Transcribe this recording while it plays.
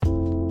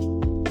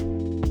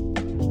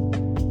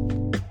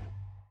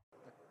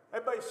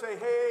say,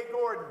 "Hey,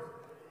 Gordon."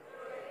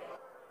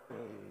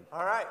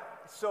 All right,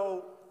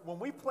 so when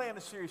we plan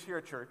a series here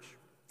at church,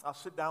 I'll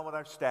sit down with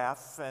our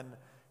staff and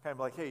kind of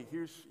like, "Hey,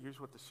 here's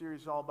what the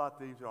series is all about.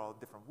 These are all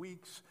different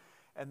weeks."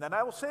 And then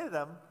I will say to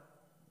them,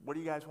 "What do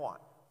you guys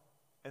want?"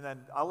 And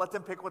then I'll let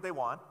them pick what they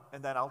want,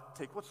 and then I'll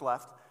take what's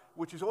left,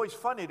 which is always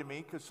funny to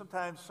me because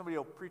sometimes somebody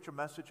will preach a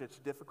message that's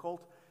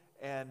difficult,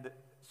 and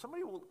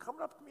somebody will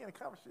come up to me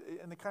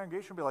in the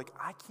congregation and be like,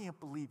 "I can't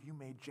believe you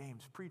made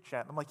James preach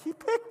that." And I'm like, "He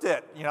picked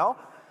it, you know?"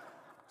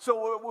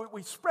 So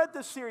we spread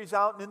this series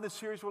out, and in this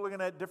series we're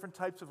looking at different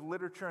types of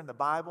literature in the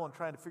Bible and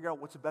trying to figure out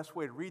what's the best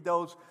way to read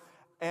those.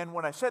 And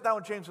when I sat down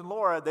with James and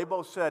Laura, they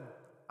both said,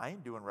 "I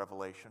ain't doing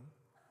Revelation."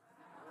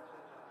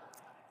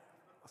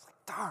 I was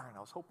like, darn, I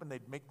was hoping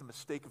they'd make the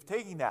mistake of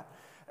taking that.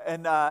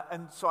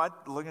 And so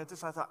looking at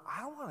this, I thought,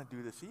 I don't want to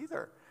do this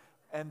either.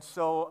 And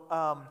so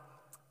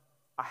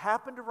I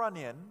happened to run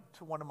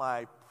into one of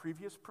my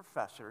previous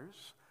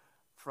professors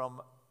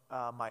from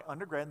my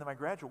undergrad and then my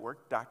graduate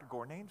work, Dr.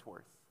 Gordon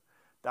Ainsworth.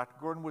 Dr.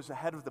 Gordon was the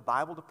head of the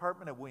Bible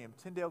department at William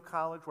Tyndale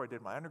College, where I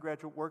did my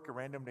undergraduate work. I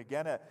ran him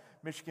again at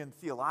Michigan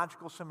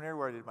Theological Seminary,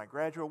 where I did my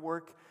graduate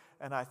work.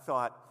 And I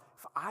thought,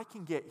 if I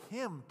can get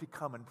him to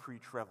come and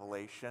preach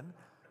Revelation,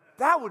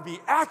 that would be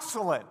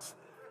excellent.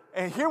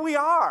 And here we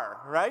are,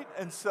 right?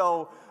 And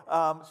so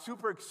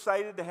super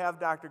excited to have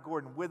Dr.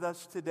 Gordon with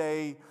us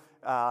today.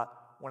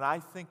 When I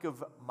think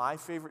of my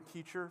favorite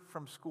teacher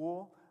from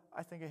school,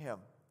 I think of him.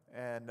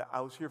 And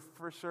I was here for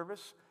first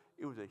service.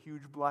 It was a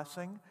huge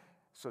blessing.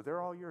 So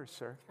they're all yours,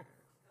 sir.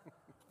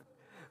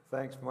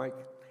 Thanks, Mike.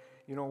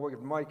 You know,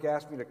 when Mike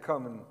asked me to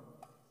come and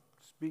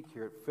speak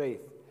here at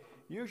Faith,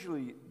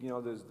 usually, you know,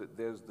 there's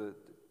the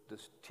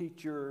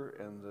teacher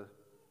and the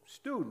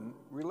student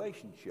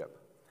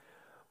relationship.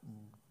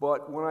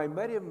 But when I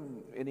met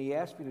him and he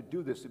asked me to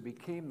do this, it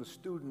became the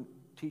student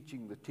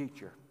teaching the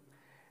teacher.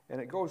 And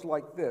it goes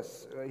like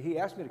this. He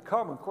asked me to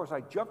come, and of course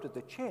I jumped at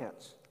the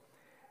chance.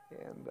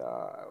 And,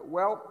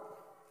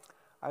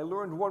 I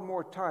learned one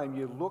more time,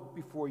 you look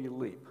before you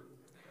leap.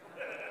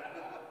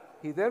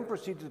 He then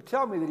proceeded to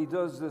tell me that he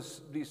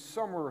does these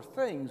summer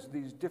things,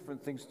 these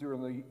different things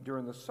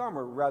during the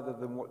summer rather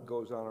than what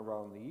goes on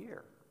around the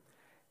year.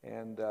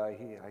 And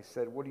I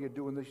said, "What are you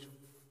doing this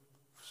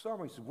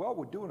summer?" He said, "Well,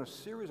 we're doing a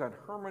series on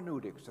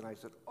hermeneutics." And I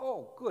said,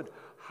 "Oh, good,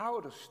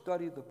 how to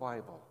study the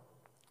Bible."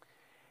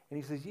 And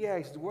he says, "Yeah,"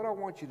 he said, "what I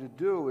want you to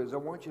do is I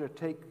want you to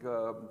take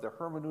the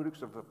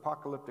hermeneutics of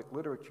apocalyptic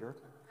literature,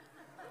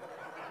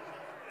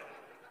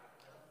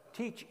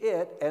 teach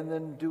it, and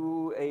then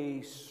do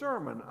a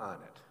sermon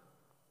on it.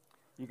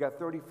 You got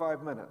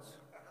 35 minutes.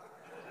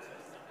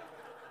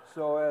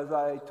 So as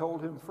I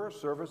told him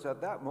first service,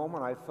 at that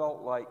moment I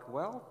felt like,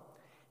 well,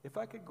 if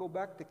I could go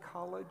back to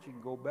college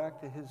and go back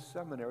to his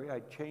seminary,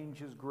 I'd change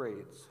his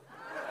grades.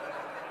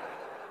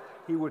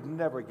 He would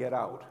never get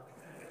out.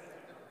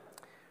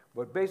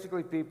 But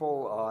basically,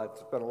 people,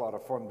 it's been a lot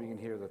of fun being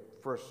here the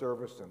first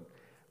service and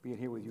being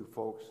here with you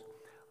folks.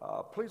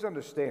 Please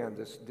understand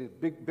the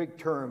big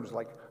terms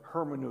like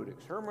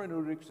hermeneutics.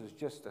 Hermeneutics is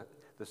just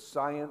the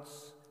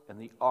science and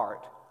the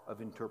art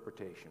of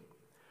interpretation.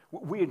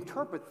 We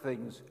interpret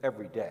things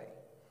every day.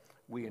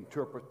 We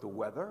interpret the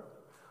weather.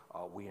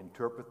 We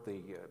interpret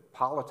the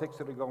politics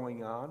that are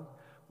going on.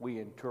 We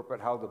interpret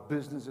how the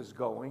business is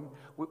going.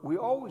 We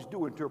always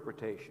do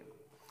interpretation.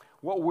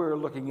 What we're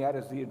looking at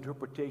is the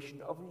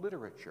interpretation of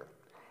literature.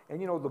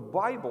 And you know, the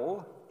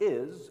Bible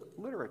is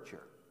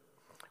literature.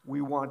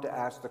 We want to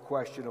ask the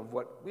question of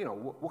what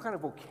kind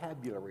of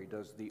vocabulary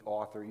does the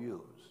author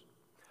use?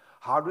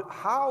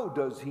 How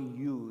does he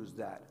use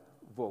that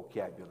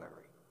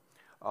vocabulary?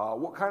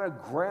 What kind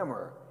of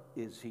grammar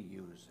is he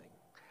using?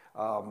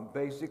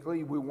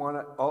 Basically, we want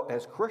to,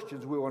 as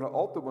Christians, we want to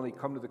ultimately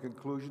come to the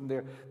conclusion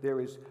there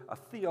is a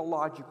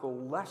theological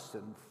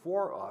lesson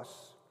for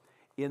us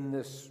in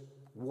this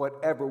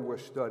whatever we're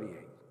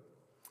studying.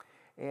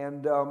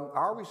 And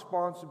our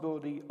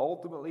responsibility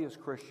ultimately as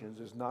Christians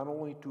is not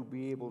only to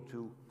be able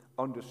to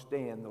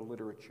understand the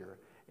literature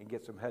and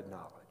get some head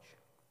knowledge,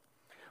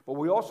 but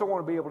we also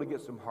want to be able to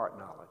get some heart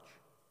knowledge,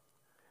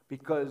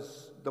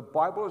 because the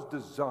Bible is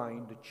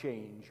designed to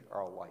change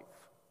our life.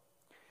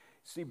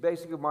 See,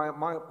 basically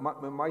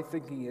my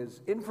thinking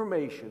is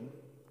information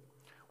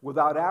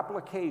without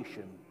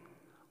application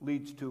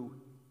leads to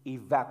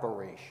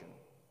evaporation.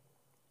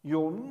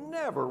 You'll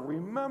never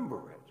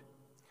remember it.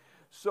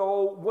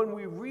 So when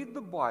we read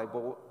the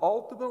Bible,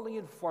 ultimately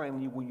and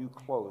finally when you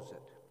close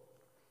it,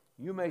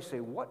 you may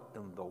say, "What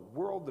in the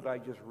world did I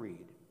just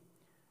read?"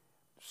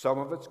 Some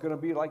of it's going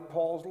to be like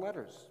Paul's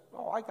letters.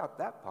 "Oh, I got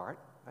that part.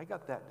 I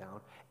got that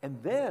down."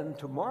 And then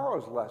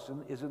tomorrow's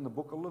lesson is in the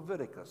book of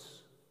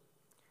Leviticus.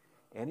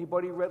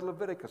 Anybody read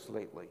Leviticus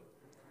lately?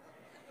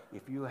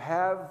 If you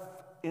have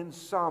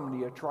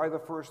insomnia, try the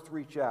first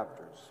 3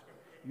 chapters.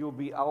 You'll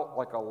be out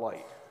like a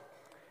light.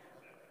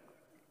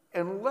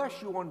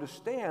 Unless you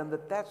understand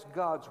that that's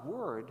God's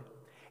word,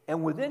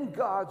 and within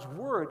God's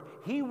word,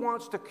 he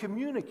wants to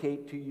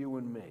communicate to you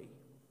and me.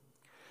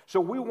 So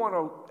we want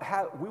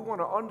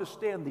to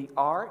understand the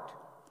art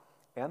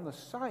and the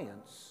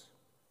science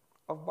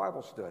of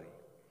Bible study.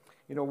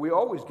 You know, we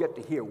always get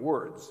to hear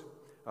words.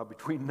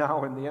 Between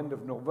now and the end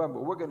of November,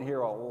 we're going to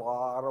hear a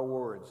lot of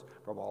words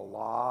from a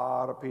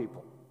lot of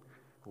people.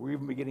 We're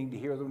even beginning to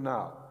hear them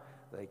now.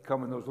 They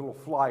come in those little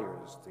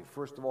flyers. They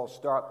first of all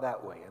start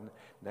that way, and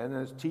then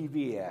there's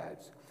TV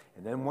ads.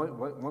 And then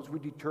once we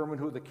determine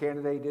who the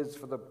candidate is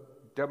for the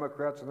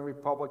Democrats and the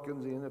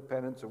Republicans, the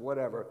Independents, or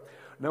whatever,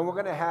 then we're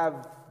going to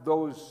have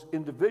those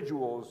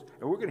individuals,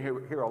 and we're going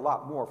to hear a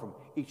lot more from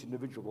each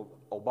individual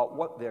about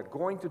what they're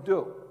going to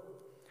do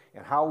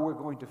and how we're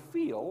going to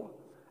feel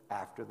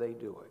after they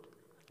do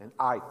it. And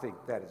I think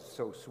that is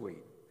so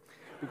sweet.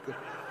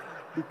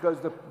 Because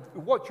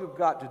what you've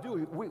got to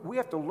do, we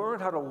have to learn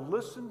how to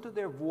listen to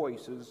their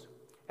voices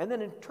and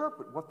then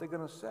interpret what they're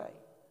going to say.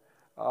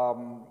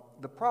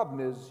 The problem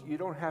is you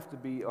don't have to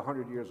be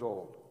 100 years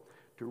old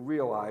to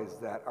realize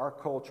that our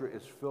culture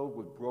is filled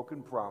with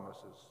broken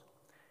promises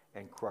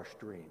and crushed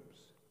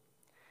dreams.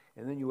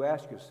 And then you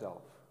ask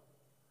yourself,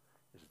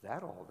 is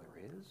that all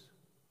there is?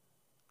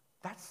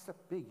 That's the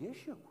big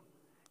issue.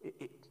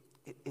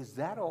 Is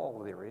that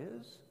all there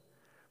is?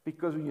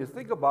 Because when you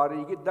think about it,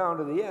 you get down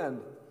to the end,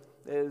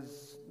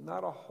 there's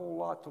not a whole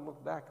lot to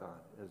look back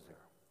on, is there?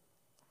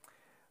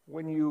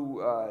 When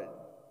you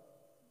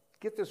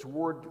get this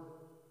word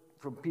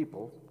from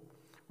people,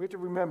 we have to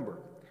remember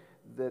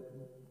that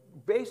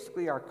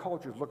basically our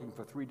culture is looking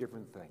for three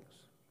different things.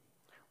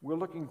 We're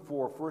looking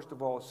for, first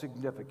of all,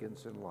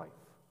 significance in life.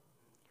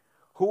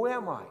 Who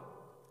am I?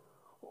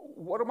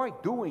 What am I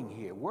doing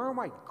here? Where am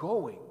I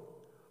going?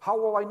 How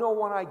will I know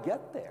when I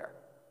get there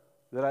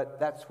that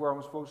that's where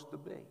I'm supposed to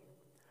be?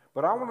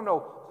 But I want to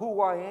know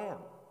who I am.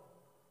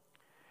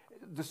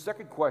 The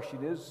second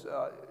question is,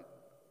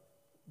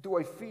 do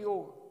I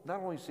feel not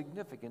only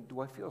significant,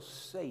 do I feel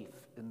safe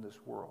in this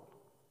world?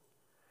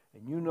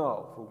 And you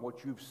know, from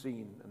what you've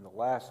seen in the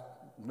last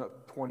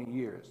 20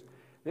 years,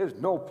 there's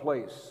no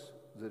place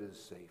that is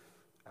safe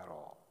at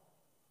all.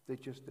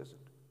 It just isn't.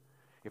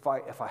 If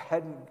I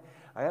hadn't,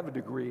 I have a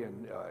degree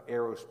in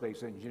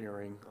aerospace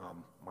engineering.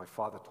 My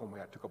father told me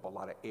I took up a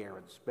lot of air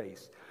and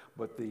space.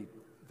 But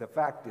the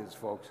fact is,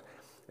 folks,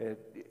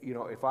 you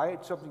know, if I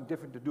had something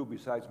different to do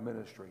besides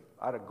ministry,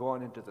 I'd have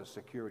gone into the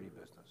security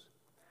business.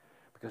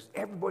 Because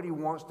everybody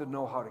wants to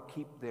know how to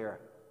keep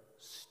their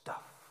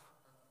stuff.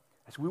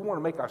 As we want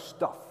to make our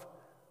stuff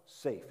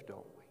safe, don't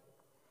we?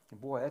 And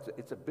boy,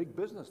 it's a big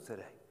business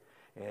today.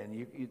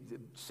 And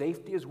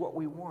safety is what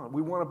we want.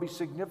 We want to be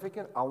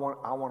significant. I want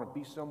to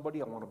be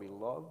somebody. I want to be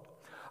loved.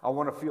 I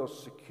want to feel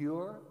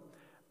secure.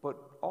 But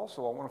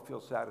also, I want to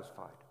feel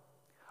satisfied.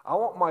 I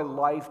want my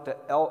life to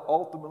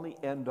ultimately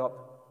end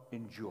up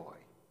in joy.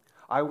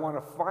 I want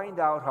to find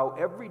out how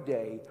every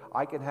day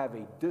I can have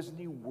a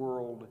Disney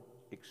World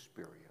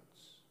experience.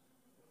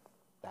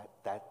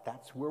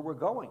 That's where we're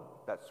going.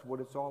 That's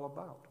what it's all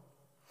about.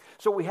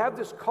 So we have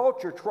this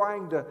culture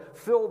trying to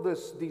fill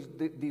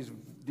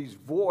these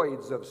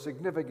voids of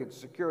significance,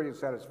 security, and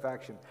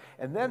satisfaction.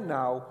 And then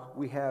now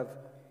we have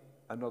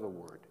another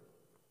word.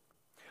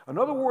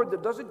 Another word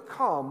that doesn't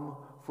come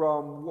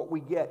from what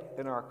we get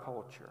in our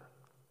culture.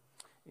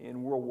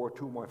 In World War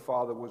II, my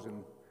father was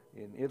in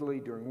Italy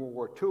during World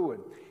War II,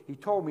 and he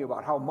told me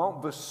about how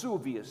Mount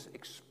Vesuvius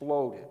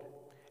exploded.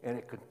 And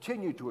it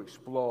continued to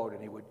explode,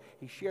 and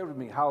he shared with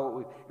me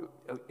how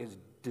as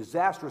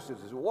disastrous as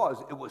it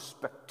was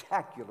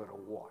spectacular to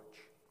watch.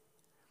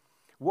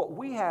 What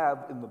we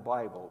have in the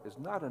Bible is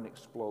not an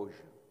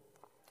explosion,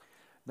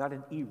 not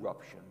an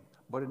eruption,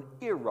 but an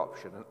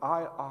irruption, an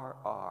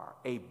IRR,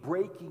 a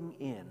breaking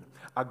in.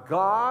 A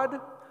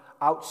God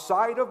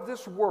outside of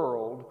this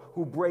world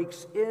who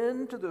breaks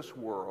into this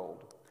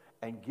world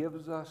and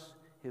gives us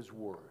his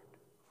word.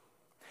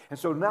 And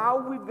so now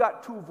we've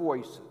got two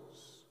voices.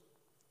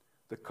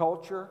 The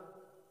culture,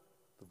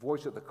 the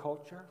voice of the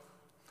culture,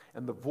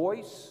 and the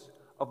voice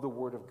of the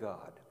Word of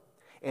God.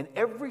 And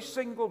every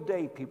single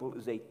day, people,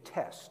 is a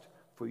test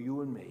for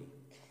you and me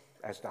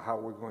as to how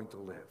we're going to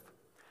live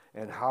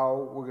and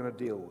how we're going to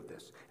deal with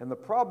this. And the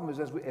problem is,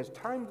 as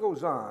time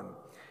goes on,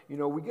 you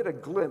know, we get a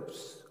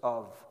glimpse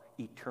of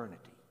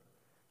eternity.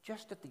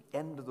 Just at the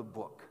end of the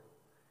book,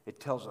 it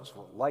tells us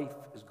what life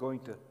is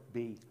going to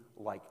be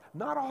like.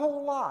 Not a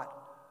whole lot.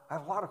 I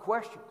have a lot of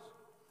questions.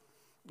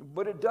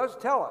 But it does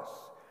tell us.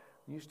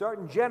 You start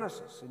in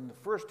Genesis, and the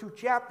first two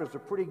chapters are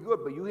pretty good,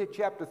 but you hit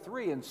chapter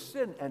 3, and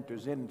sin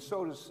enters in, and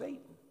so does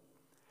Satan.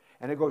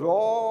 And it goes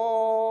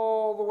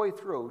all the way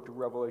through to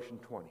Revelation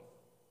 20.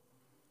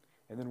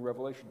 And then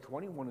Revelation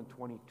 21 and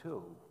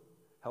 22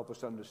 help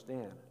us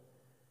understand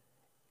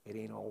it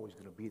ain't always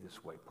going to be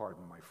this way,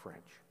 pardon my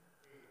French.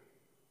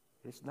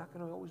 It's not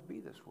going to always be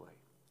this way.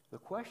 The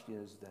question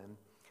is then,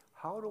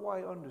 how do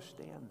I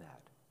understand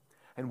that?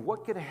 And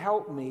what can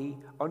help me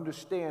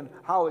understand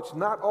how it's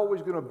not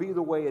always going to be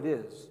the way it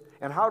is?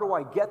 And how do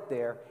I get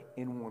there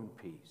in one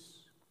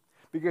piece?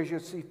 Because you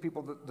see,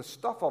 people, the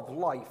stuff of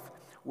life,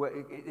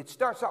 it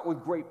starts out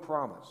with great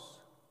promise.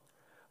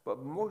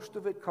 But most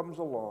of it comes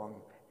along,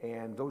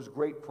 and those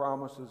great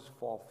promises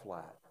fall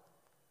flat.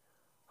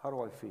 How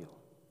do I feel?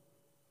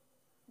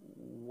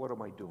 What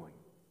am I doing?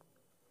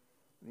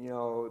 you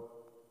know,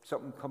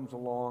 something comes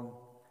along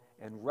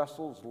and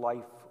wrestles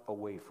life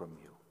away from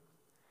you.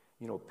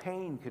 You know,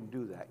 pain can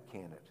do that,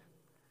 can it?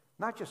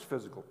 Not just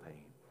physical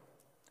pain,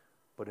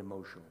 but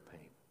emotional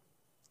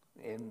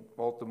pain. And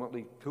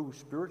ultimately, too,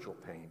 spiritual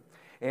pain.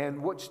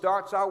 And what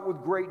starts out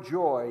with great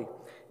joy,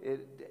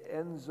 it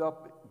ends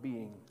up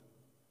being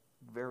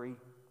very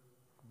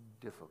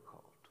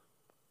difficult.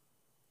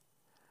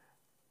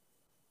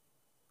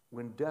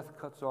 When death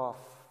cuts off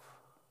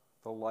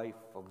the life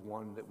of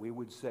one that we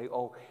would say,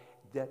 oh,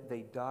 that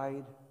they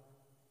died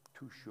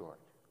too short.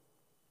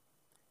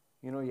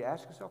 You know, you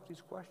ask yourself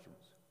these questions.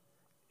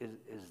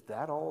 Is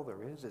that all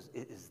there is?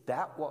 Is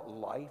that what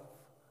life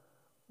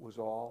was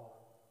all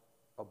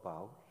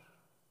about?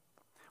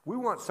 We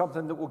want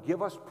something that will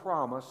give us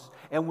promise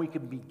and we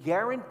can be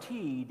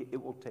guaranteed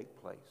it will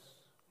take place.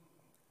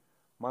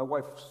 My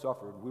wife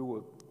suffered.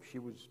 She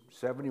was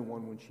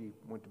 71 when she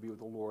went to be with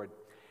the Lord,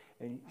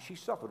 and she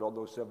suffered all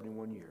those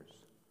 71 years.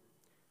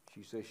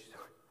 She says,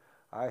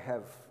 I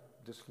have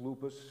this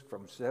lupus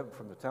from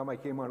the time I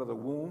came out of the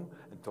womb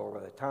until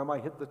the time I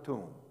hit the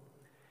tomb.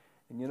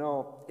 And you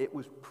know, it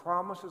was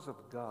promises of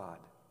God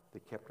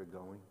that kept her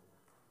going.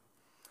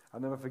 I'll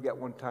never forget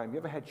one time. You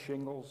ever had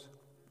shingles?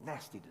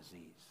 Nasty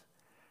disease.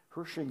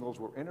 Her shingles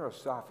were in her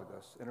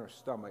esophagus, in her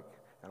stomach,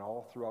 and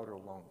all throughout her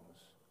lungs.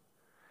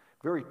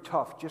 Very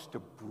tough just to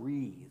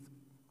breathe,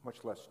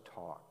 much less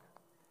talk.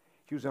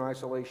 She was in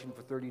isolation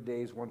for 30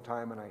 days one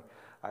time, and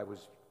I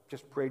was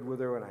just prayed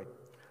with her, and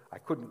I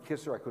couldn't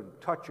kiss her, I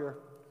couldn't touch her,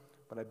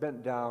 but I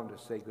bent down to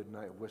say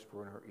goodnight,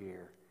 whisper in her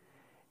ear.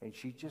 And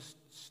she just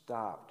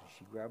stopped.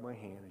 She grabbed my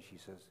hand, and she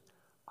says,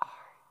 I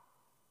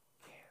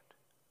can't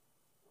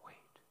wait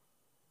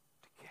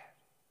to get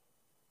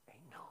a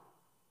new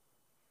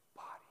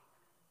body.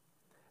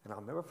 And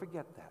I'll never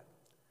forget that.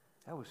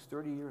 That was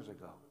 30 years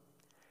ago.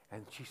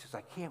 And she says,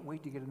 I can't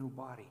wait to get a new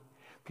body.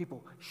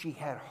 People, she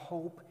had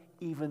hope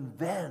even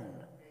then.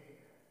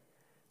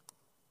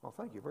 Well,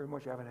 thank you very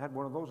much. I haven't had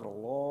one of those in a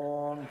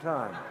long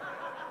time.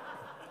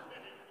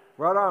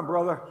 Right on,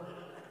 brother.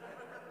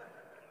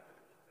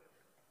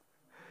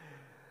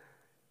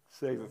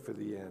 Save it for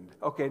the end.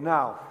 Okay,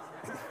 now.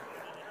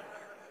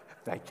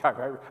 Thank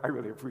you. I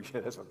really appreciate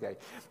it. That's okay.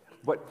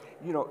 But,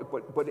 you know,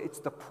 but it's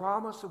the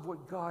promise of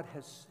what God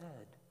has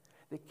said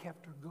that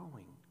kept her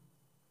going.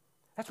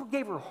 That's what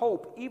gave her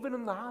hope, even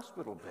in the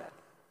hospital bed.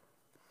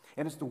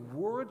 And it's the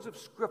words of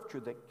Scripture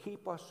that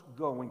keep us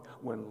going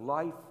when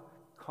life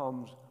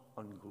comes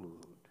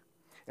unglued.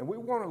 And we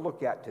want to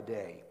look at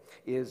today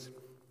is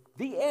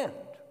the end,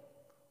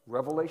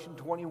 Revelation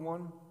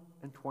 21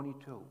 and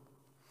 22.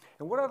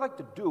 And what I'd like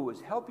to do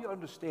is help you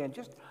understand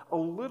just a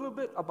little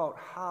bit about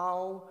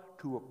how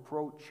to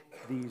approach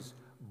these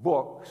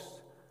books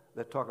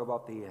that talk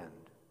about the end.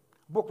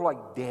 A book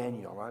like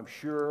Daniel, I'm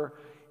sure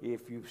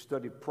if you've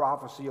studied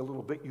prophecy a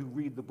little bit, you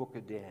read the book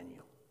of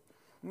Daniel.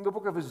 And the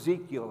book of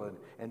Ezekiel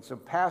and some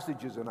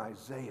passages in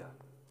Isaiah.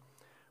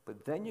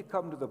 But then you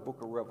come to the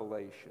book of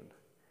Revelation,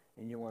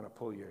 and you want to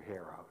pull your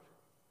hair out.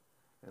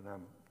 And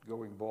I'm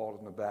going bald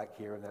in the back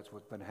here, and that's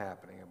what's been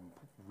happening. I'm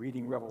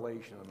reading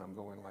Revelation, and I'm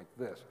going like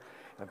this.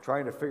 And I'm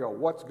trying to figure out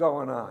what's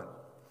going on.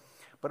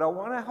 But I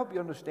want to help you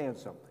understand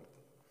something.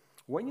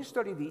 When you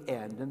study the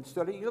end, and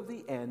study of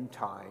the end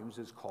times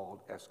is called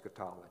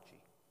eschatology.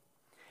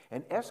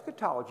 And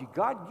eschatology,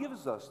 God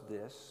gives us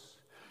this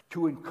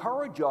to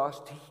encourage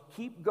us to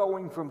keep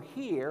going from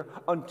here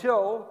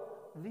until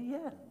the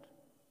end.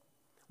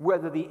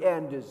 Whether the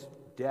end is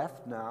death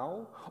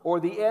now, or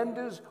the end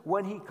is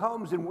when he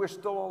comes and we're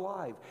still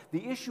alive.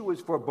 The issue is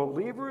for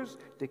believers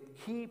to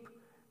keep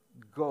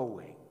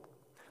going.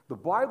 The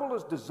Bible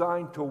is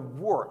designed to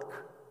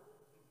work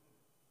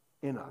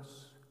in us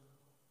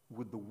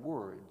with the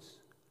words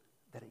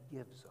that it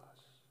gives us.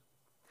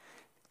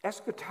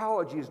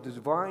 Eschatology is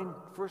designed,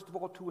 first of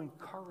all, to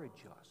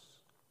encourage us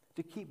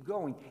to keep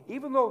going,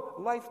 even though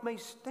life may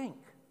stink.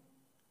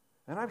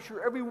 And I'm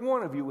sure every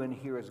one of you in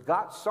here has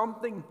got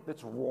something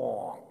that's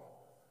wrong.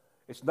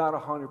 It's not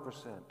 100%.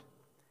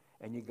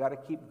 And you got to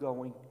keep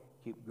going,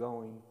 keep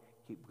going,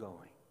 keep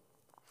going.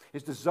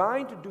 It's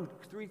designed to do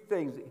three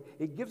things.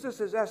 It gives us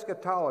his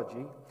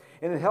eschatology,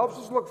 and it helps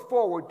us look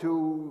forward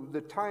to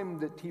the time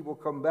that he will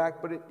come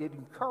back, but it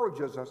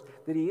encourages us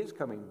that he is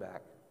coming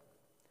back.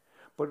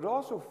 But it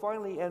also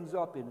finally ends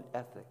up in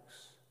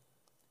ethics,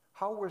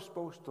 how we're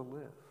supposed to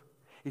live.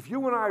 If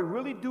you and I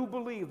really do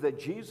believe that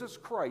Jesus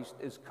Christ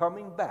is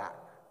coming back,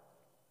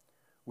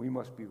 we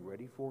must be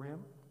ready for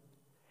him,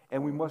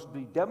 and we must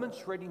be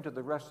demonstrating to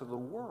the rest of the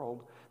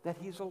world that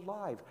he's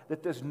alive,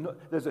 that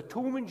there's a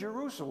tomb in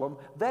Jerusalem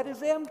that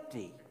is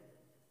empty.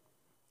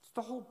 It's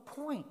the whole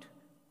point.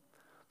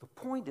 The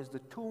point is the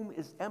tomb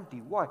is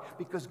empty. Why?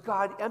 Because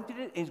God emptied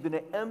it, and he's going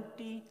to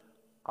empty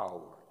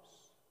ours.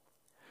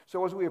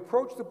 So as we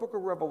approach the book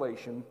of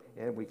Revelation,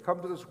 and we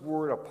come to this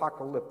word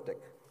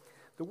apocalyptic,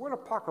 the word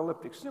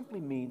apocalyptic simply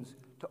means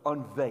to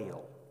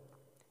unveil.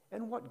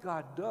 And what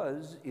God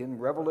does in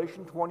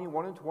Revelation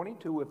 21 and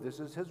 22, if this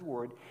is his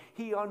word,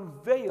 he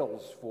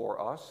unveils for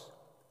us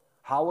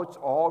how it's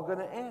all going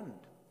to end.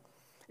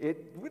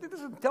 It really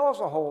doesn't tell us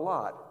a whole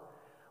lot,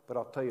 but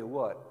I'll tell you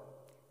what,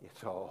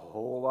 it's a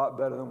whole lot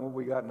better than what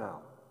we got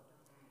now.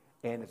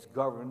 And it's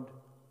governed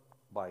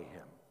by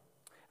him.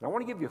 And I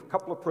want to give you a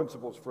couple of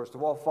principles, first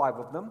of all, 5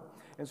 of them.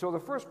 And so the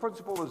first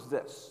principle is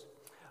this.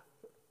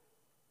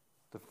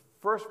 The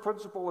first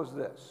principle is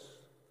this.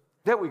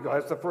 There we go.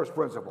 That's the first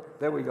principle.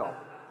 There we go.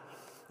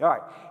 All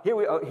right.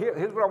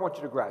 Here's what I want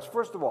you to grasp.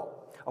 First of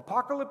all,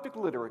 apocalyptic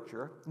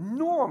literature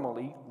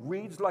normally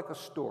reads like a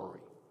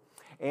story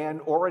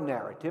or a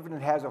narrative, and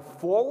it has a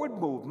forward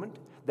movement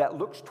that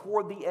looks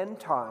toward the end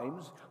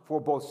times for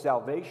both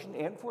salvation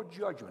and for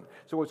judgment.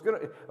 So it's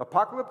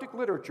apocalyptic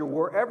literature,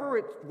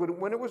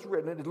 when it was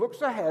written, it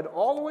looks ahead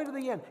all the way to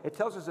the end. It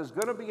tells us there's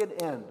going to be an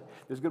end.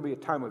 There's going to be a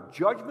time of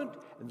judgment,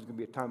 and there's going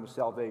to be a time of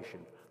salvation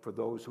for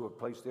those who have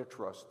placed their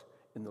trust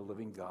in the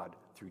living God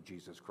through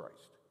Jesus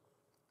Christ.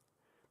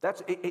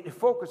 It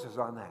focuses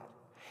on that.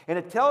 And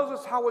it tells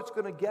us how it's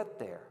going to get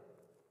there.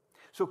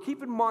 So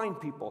keep in mind,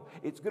 people,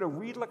 it's going to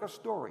read like a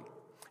story.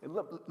 And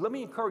let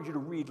me encourage you to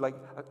read,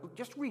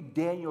 just read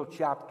Daniel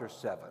chapter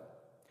 7.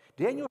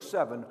 Daniel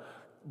 7,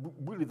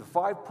 really the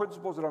 5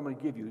 principles that I'm going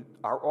to give you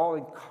are all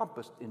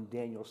encompassed in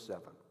Daniel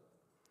 7.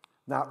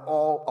 Not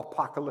all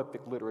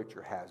apocalyptic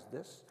literature has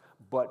this,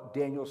 but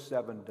Daniel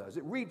 7 does.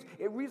 It reads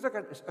like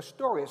a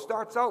story. It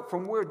starts out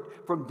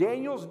from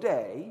Daniel's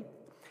day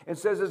and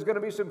says there's going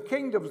to be some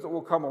kingdoms that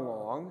will come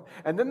along,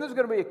 and then there's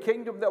going to be a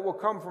kingdom that will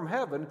come from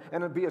heaven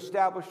and it'll be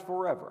established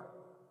forever.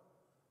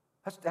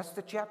 That's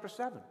the chapter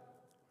 7.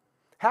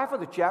 Half of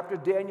the chapter,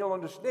 Daniel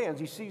understands.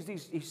 He sees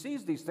these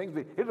things.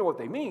 He doesn't know what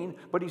they mean,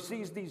 but he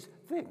sees these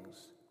things.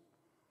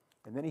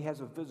 And then he has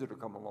a visitor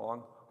come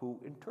along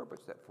who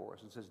interprets that for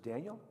us and says,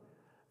 Daniel,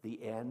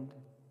 the end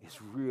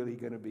is really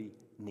going to be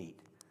neat.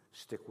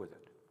 Stick with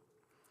it.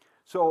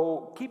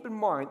 So keep in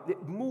mind,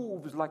 it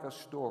moves like a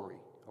story,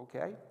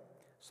 okay?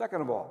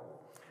 Second of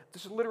all,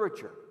 this is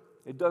literature.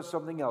 It does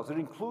something else. It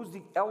includes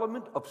the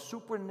element of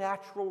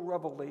supernatural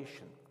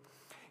revelation.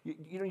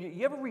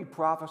 You ever read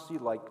prophecy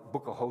like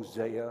Book of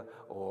Hosea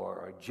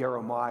or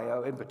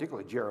Jeremiah, in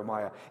particular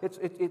Jeremiah?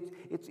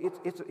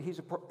 He's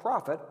a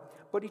prophet,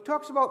 but he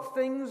talks about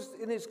things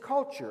in his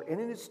culture and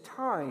in his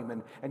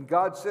time, and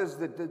God says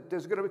that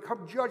there's going to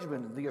become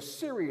judgment, and the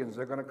Assyrians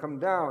are going to come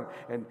down,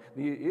 and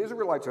the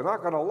Israelites are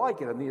not going to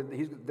like it,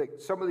 and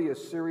some of the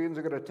Assyrians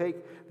are going to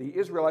take the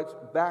Israelites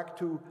back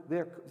to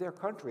their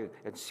country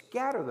and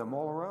scatter them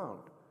all around.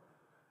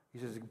 He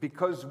says,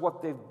 because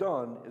what they've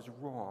done is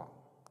wrong.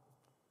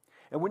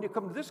 And when you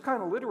come to this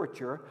kind of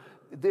literature,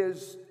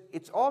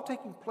 it's all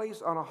taking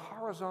place on a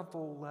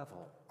horizontal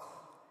level.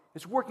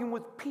 It's working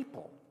with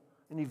people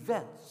and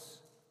events.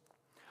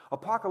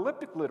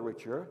 Apocalyptic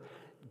literature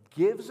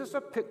gives us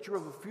a picture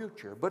of the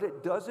future, but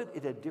it does it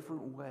in a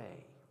different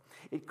way.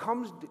 It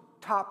comes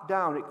top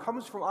down. It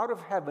comes from out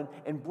of heaven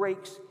and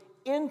breaks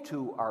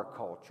into our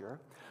culture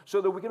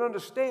so that we can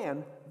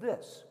understand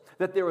this,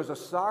 that there is a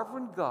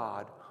sovereign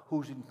God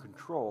who's in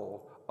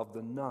control of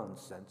the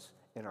nonsense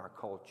in our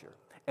culture.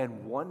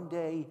 And one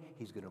day,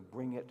 he's going to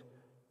bring it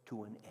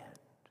to an end.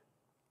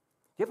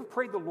 You ever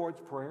prayed the Lord's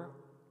Prayer?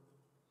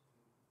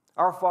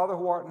 Our Father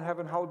who art in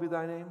heaven, hallowed be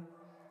thy name.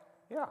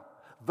 Yeah.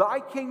 Thy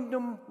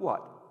kingdom,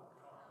 what?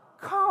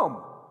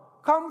 Come.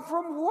 Come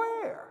from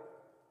where?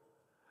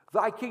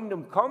 Thy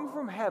kingdom come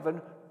from heaven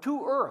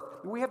to earth.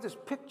 We have this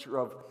picture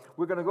of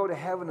we're going to go to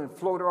heaven and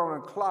float around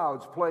on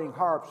clouds playing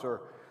harps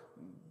or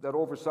that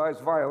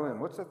oversized violin.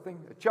 What's that thing?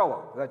 A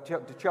cello.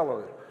 The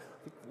cello.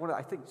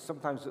 I think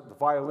sometimes the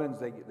violins,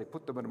 they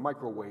put them in a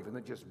microwave and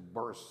it just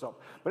bursts up.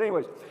 But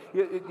anyways,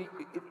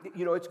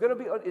 it's going to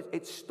be,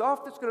 it's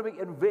stuff that's going to be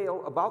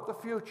unveiled about the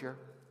future,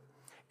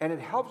 and it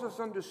helps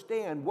us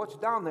understand what's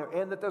down there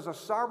and that there's a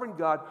sovereign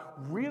God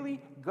really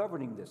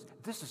governing this.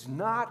 This is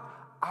not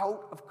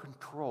out of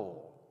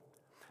control.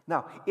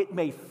 Now, it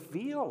may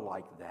feel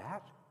like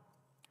that.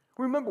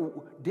 Remember,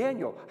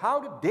 Daniel. How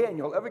did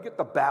Daniel ever get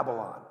to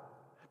Babylon?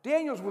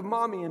 Daniel's with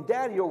mommy and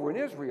daddy over in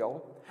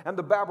Israel, and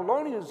the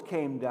Babylonians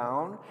came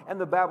down, and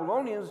the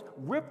Babylonians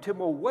ripped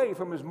him away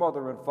from his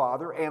mother and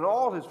father and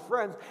all his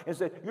friends and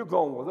said, you're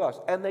going with us.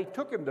 And they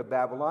took him to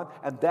Babylon,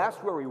 and that's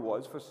where he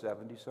was for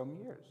 70-some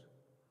years.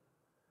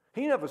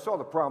 He never saw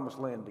the promised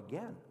land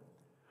again.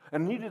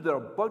 And neither did a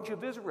bunch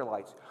of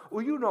Israelites.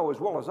 Well, you know as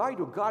well as I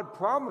do, God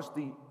promised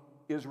the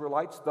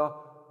Israelites the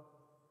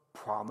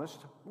promised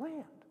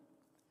land.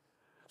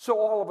 So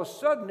all of a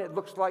sudden, it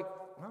looks like,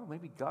 well,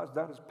 maybe God's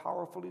not as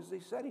powerful as they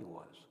said he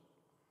was.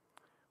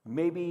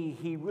 Maybe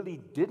he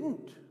really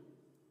didn't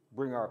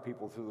bring our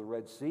people through the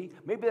Red Sea.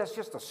 Maybe that's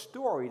just a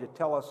story to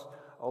tell us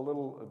a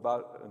little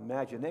about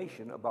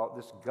imagination about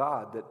this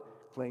God that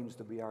claims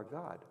to be our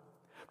God.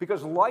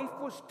 Because life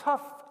was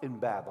tough in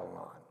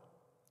Babylon.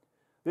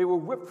 They were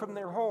ripped from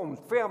their homes.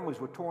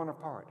 Families were torn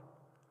apart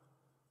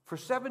for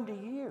 70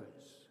 years.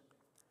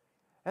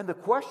 And the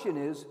question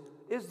is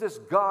this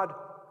God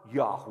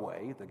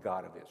Yahweh, the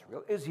God of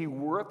Israel, is he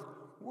worth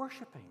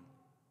worshiping?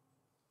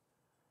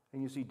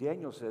 And you see,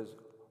 Daniel says,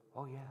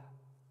 oh yeah.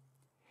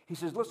 He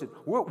says, listen,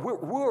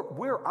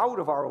 we're out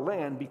of our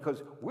land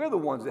because we're the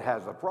ones that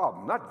has the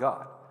problem, not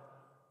God.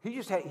 He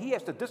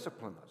has to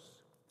discipline us.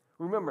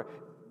 Remember,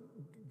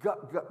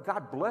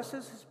 God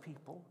blesses his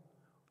people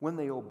when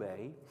they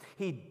obey.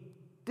 He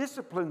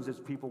disciplines his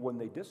people when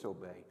they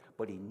disobey,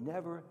 but he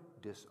never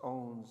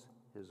disowns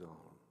his own.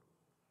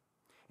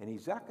 And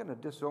he's not going to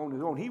disown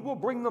his own. He will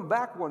bring them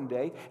back one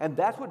day, and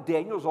that's what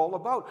Daniel's all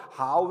about,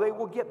 how they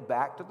will get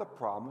back to the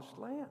promised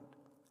land.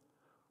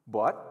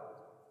 But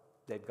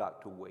they've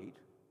got to wait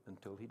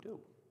until he do.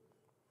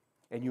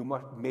 And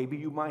maybe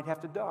you might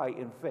have to die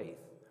in faith,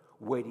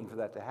 waiting for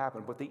that to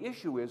happen. But the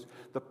issue is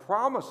the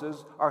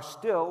promises are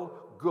still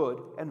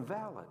good and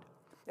valid.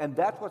 And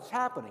that's what's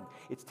happening.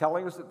 It's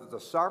telling us that there's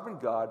a sovereign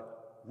God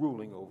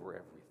ruling over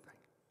everything.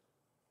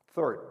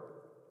 Third,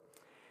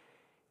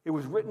 it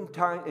was written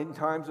in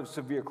times of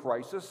severe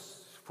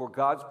crisis for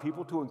God's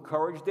people to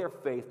encourage their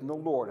faith in the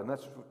Lord. And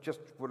that's just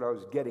what I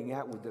was getting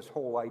at with this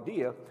whole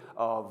idea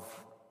of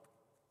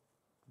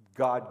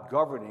God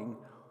governing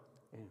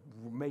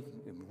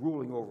and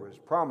ruling over his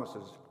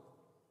promises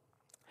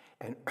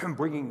and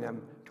bringing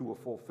them to a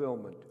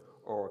fulfillment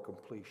or a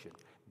completion.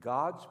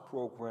 God's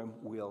program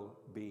will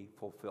be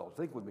fulfilled.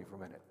 Think with me for a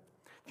minute.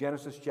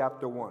 Genesis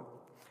chapter 1.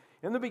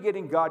 In the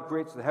beginning, God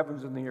creates the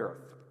heavens and the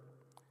earth.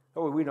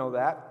 Oh, we know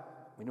that.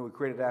 We know he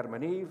created Adam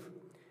and Eve.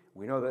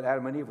 We know that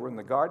Adam and Eve were in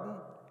the garden,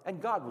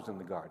 and God was in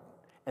the garden.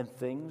 And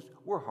things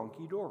were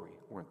hunky-dory,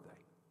 weren't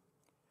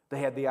they?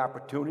 They had the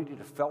opportunity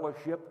to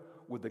fellowship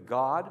with the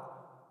God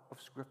of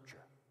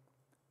Scripture,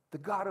 the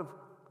God of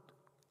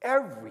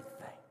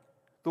everything,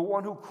 the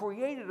one who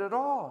created it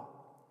all.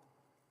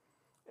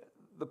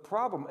 The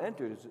problem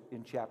enters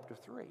in chapter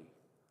 3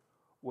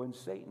 when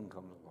Satan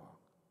comes along.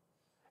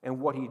 And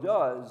what he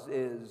does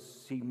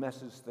is he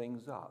messes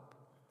things up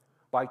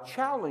by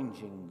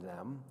challenging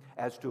them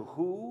as to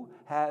who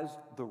has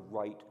the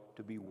right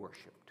to be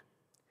worshipped.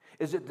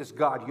 Is it this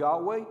God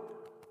Yahweh,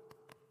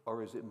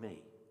 or is it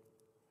me?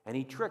 And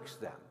he tricks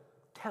them,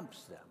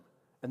 tempts them,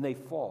 and they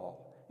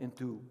fall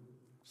into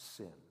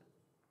sin.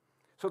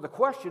 So the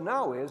question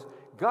now is,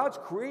 God's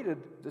created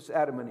this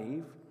Adam and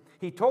Eve.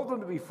 He told them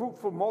to be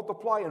fruitful,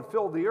 multiply, and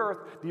fill the earth.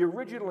 The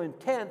original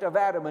intent of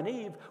Adam and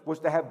Eve was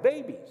to have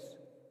babies,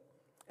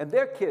 and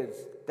their kids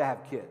to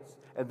have kids,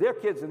 and their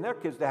kids and their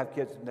kids to have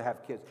kids and to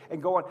have kids,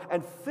 and go on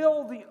and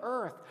fill the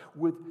earth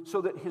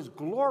so that his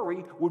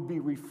glory would be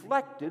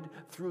reflected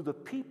through the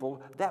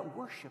people that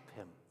worship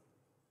him.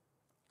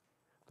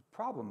 The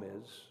problem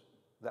is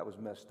that was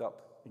messed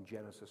up in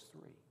Genesis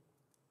 3.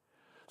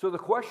 So the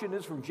question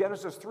is, from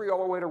Genesis 3 all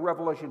the way to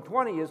Revelation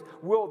 20 is,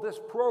 will this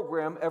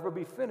program ever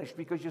be finished?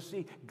 Because you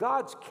see,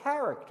 God's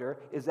character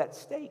is at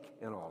stake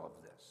in all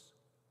of this.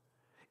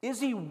 Is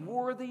he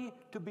worthy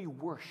to be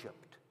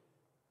worshiped?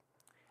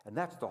 And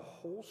that's the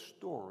whole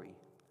story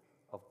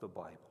of the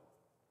Bible.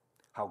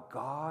 How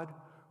God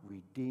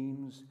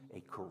redeems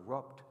a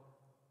corrupt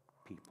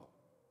people,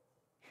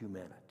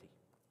 humanity.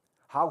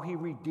 How he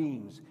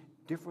redeems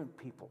different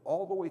people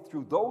all the way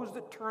through. Those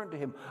that turn to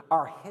him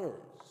are his.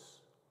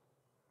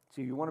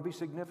 See, you want to be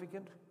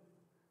significant?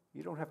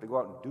 You don't have to go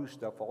out and do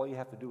stuff. All you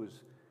have to do is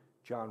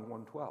John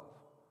 1:12.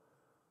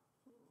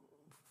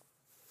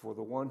 For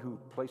the one who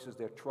places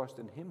their trust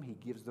in him, he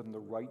gives them the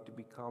right to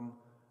become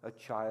a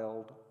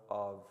child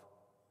of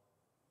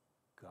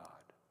God.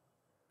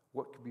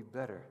 What could be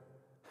better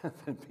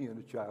than being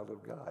a child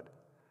of God?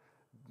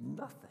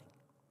 Nothing.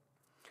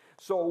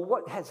 So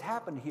what has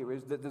happened here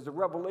is that there's a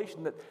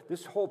revelation that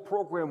this whole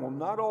program will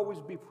not always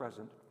be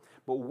present,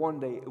 but one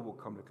day it will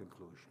come to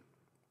conclusion.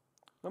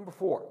 Number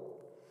 4,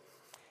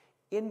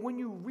 when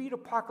you read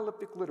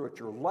apocalyptic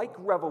literature like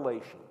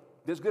Revelation,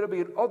 there's going to be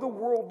an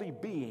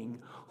otherworldly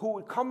being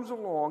who comes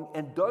along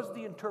and does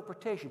the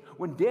interpretation.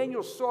 When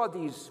Daniel saw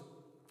these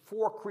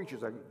 4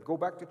 creatures, I go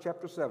back to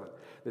chapter 7,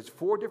 there's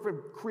 4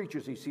 different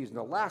creatures he sees, and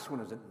the last one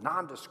is a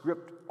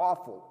nondescript,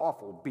 awful,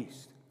 awful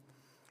beast.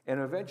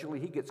 And eventually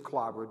he gets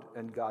clobbered,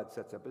 and God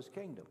sets up his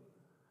kingdom.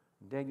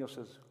 And Daniel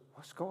says,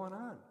 what's going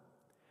on?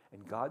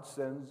 And God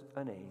sends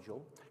an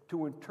angel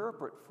to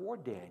interpret for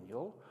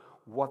Daniel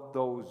what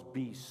those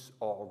beasts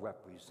all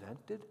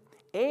represented,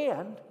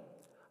 and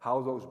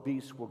how those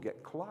beasts will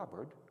get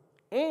clobbered,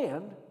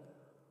 and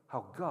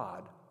how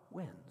God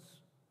wins.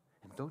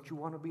 And don't you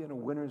want to be on a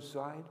winner's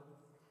side?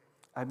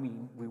 I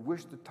mean, we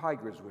wish the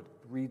Tigers would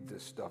read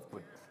this stuff,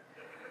 but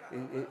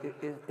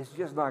it's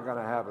just not going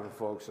to happen,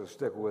 folks, so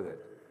stick with it.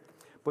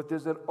 But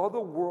there's an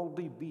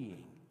otherworldly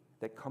being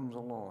that comes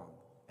along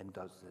and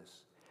does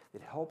this.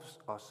 It helps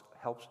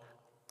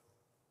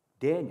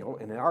Daniel,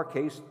 and in our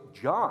case,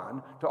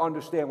 John, to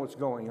understand what's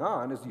going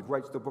on as he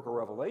writes the book of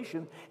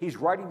Revelation. He's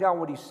writing down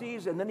what he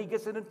sees, and then he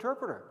gets an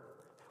interpreter.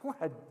 What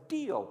a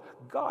deal.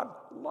 God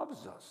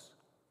loves us.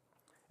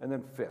 And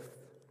then 5th,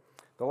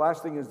 the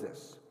last thing is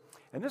this,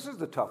 and this is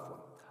the tough one.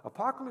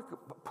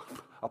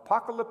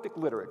 Apocalyptic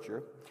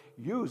literature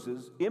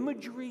uses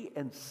imagery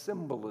and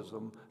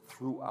symbolism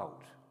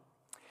throughout.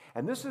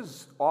 And this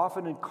is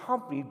often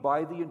accompanied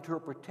by the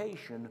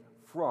interpretation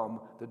from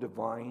the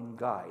divine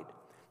guide.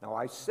 Now,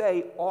 I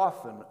say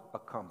often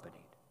accompanied.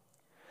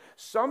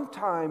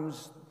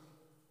 Sometimes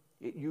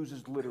It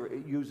uses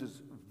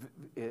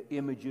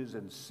images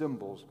and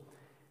symbols.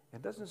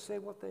 It doesn't say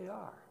what they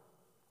are.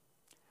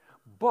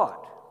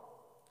 But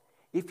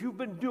if you've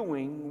been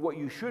doing what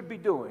you should be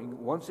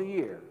doing once a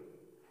year,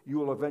 you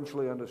will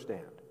eventually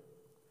understand.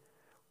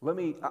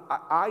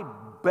 I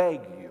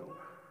beg you,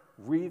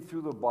 read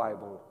through the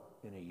Bible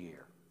in a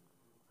year.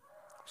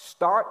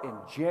 Start in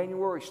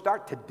January,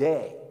 start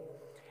today,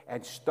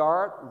 and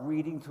start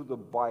reading through the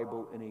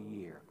Bible in a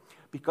year.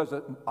 Because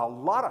a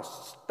lot of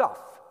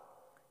stuff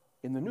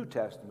in the New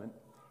Testament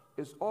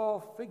is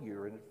all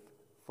figured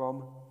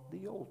from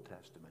the Old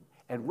Testament.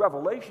 And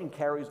Revelation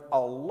carries a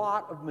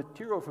lot of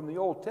material from the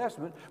Old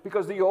Testament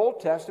because the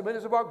Old Testament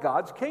is about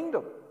God's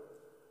kingdom.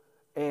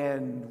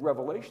 And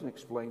Revelation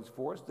explains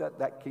for us that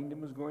that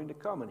kingdom is going to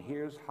come, and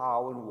here's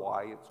how and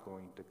why it's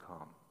going to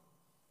come.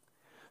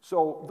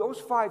 So those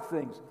 5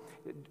 things,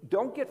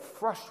 don't get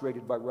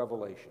frustrated by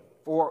Revelation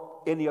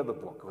or any other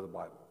book of the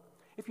Bible.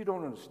 If you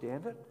don't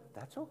understand it,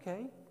 that's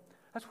okay.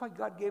 That's why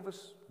God gave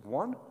us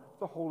 1,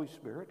 the Holy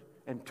Spirit,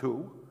 and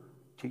 2,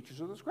 teachers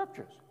of the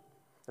Scriptures.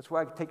 That's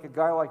why I take a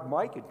guy like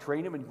Mike and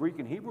train him in Greek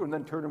and Hebrew and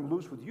then turn him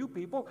loose with you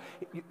people.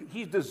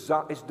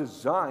 It's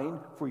designed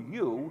for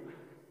you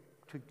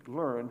to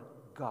learn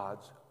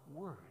God's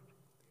Word.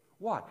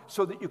 Why?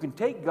 So that you can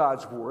take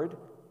God's Word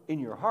in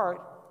your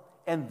heart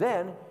and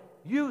then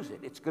use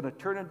it. It's going to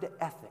turn into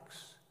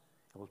ethics.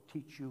 It will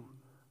teach you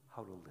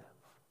how to live.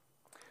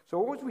 So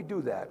once we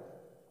do that,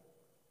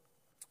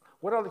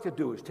 what I'd like to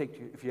do is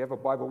if you have a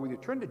Bible with you,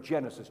 turn to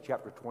Genesis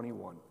chapter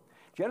 21.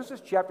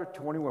 Genesis chapter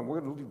 21,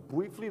 we're going to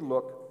briefly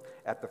look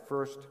at the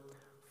first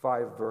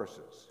 5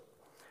 verses.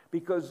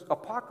 Because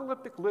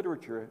apocalyptic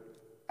literature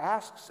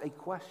asks a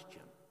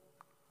question.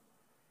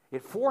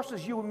 It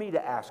forces you and me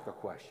to ask a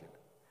question.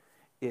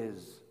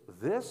 Is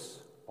this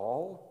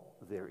all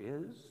there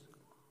is?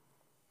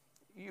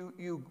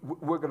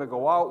 We're going to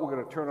go out, we're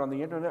going to turn on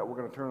the internet, we're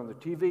going to turn on the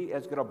TV, and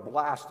it's going to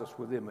blast us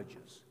with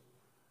images.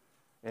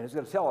 And it's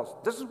going to tell us,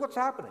 this is what's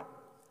happening.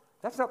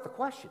 That's not the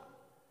question.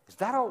 Is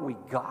that all we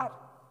got?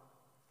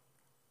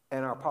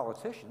 And our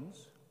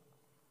politicians,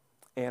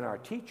 and our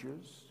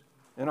teachers,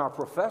 and our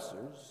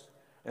professors,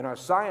 and our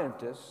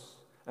scientists,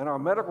 and our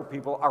medical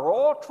people are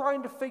all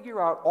trying to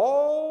figure out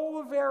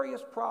all the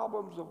various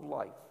problems of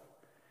life.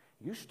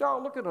 You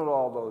start looking at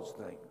all those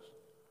things.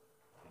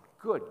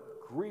 Good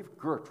grief,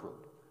 Gertrude.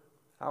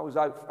 I was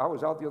out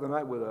the other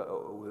night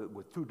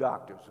with 2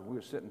 doctors, and we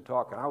were sitting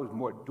talking. I was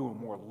doing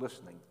more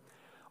listening.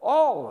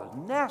 All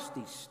the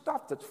nasty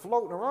stuff that's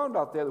floating around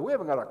out there that we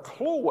haven't got a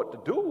clue what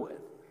to do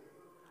with.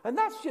 And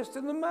that's just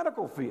in the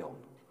medical field.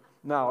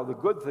 Now, the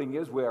good thing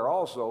is we are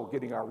also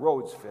getting our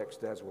roads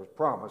fixed, as was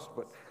promised,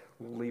 but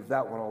we'll leave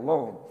that one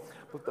alone.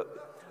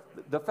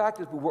 But the fact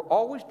is, we're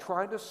always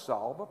trying to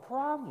solve a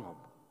problem.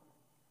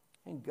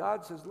 And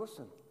God says,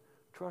 listen,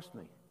 trust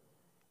me,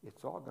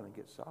 it's all going to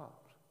get solved.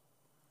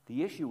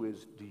 The issue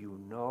is, do you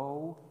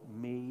know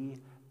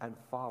me and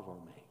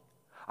follow me?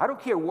 I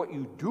don't care what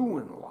you do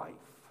in life.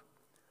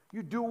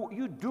 You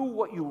do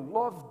what you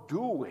love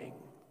doing.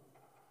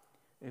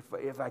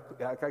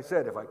 Like I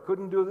said, if I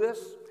couldn't do this,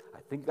 I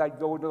think I'd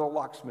go into the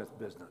locksmith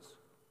business.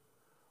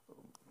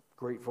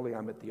 Gratefully,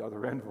 I'm at the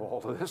other end of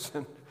all of this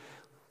and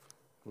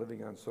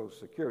living on Social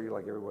Security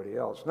like everybody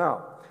else.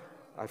 Now,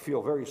 I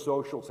feel very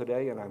social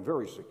today, and I'm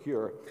very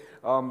secure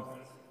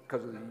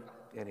because of the...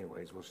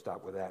 Anyways, we'll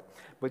stop with that.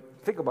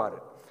 But think about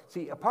it.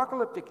 See,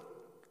 apocalyptic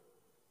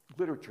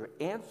literature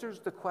answers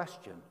the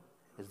question,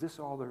 is this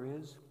all there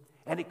is?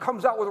 And it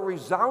comes out with a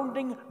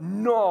resounding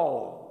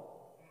no.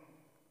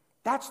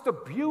 That's the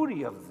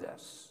beauty of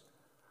this.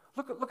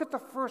 Look at the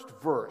first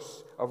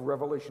verse of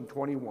Revelation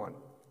 21,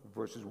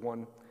 verses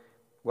 1.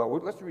 Well,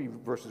 let's read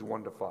verses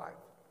 1 to 5.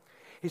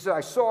 He said,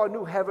 I saw a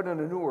new heaven and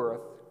a new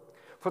earth,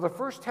 for the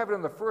first heaven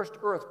and the first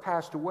earth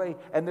passed away,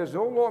 and there's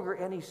no longer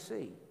any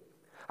sea.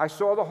 I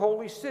saw the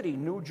holy city,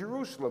 New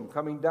Jerusalem,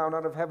 coming down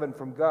out of heaven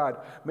from God,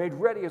 made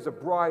ready as a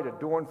bride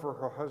adorned for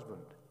her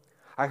husband.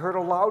 I heard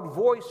a loud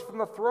voice from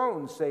the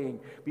throne saying,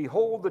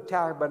 behold, the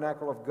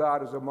tabernacle of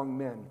God is among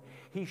men.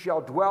 He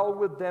shall dwell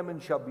with them,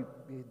 and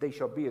they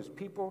shall be his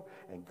people,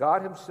 and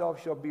God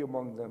himself shall be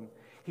among them.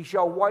 He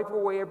shall wipe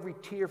away every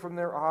tear from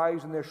their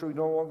eyes, and there shall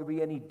no longer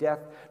be any death,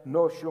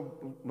 shall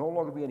no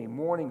longer be any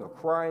mourning or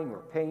crying or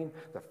pain.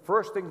 The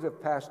first things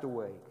have passed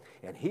away.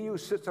 And he who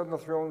sits on the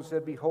throne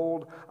said,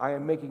 behold, I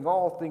am making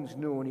all things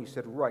new. And he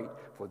said, write,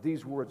 for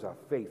these words are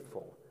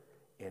faithful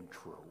and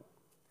true.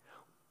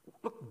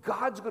 Look,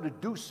 God's going to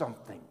do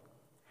something.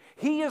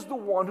 He is the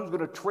one who's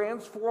going to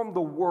transform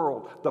the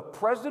world, the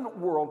present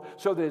world,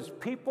 so that his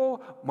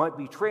people might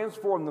be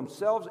transformed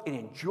themselves and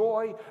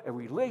enjoy a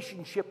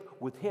relationship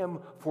with him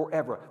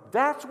forever.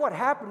 That's what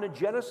happened in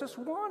Genesis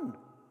 1.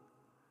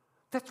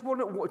 That's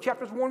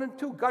chapters 1 and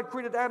 2. God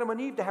created Adam and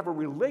Eve to have a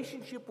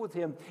relationship with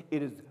him.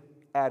 It is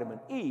Adam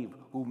and Eve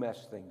who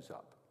mess things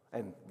up.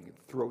 And you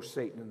can throw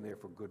Satan in there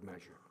for good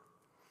measure.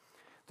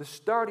 The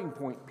starting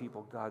point,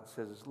 people, God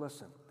says, is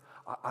listen,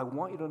 I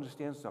want you to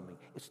understand something.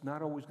 It's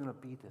not always going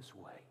to be this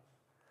way.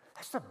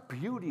 That's the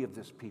beauty of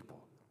this, people.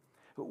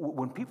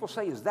 When people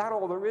say, is that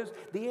all there is?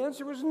 The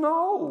answer is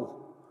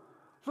no.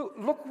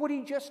 Look what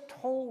he just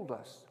told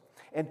us.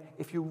 And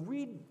if you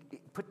read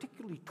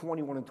particularly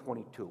 21 and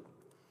 22,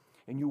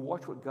 and you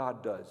watch what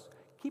God does,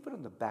 keep it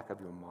in the back of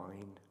your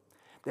mind.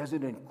 There's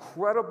an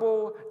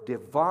incredible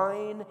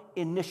divine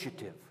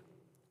initiative.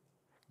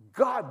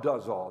 God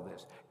does all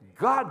this.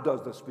 God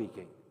does the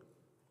speaking.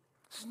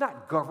 This is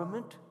not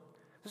government.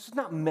 This is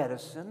not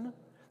medicine.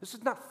 This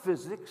is not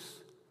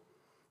physics.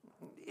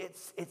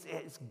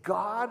 It's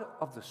God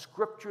of the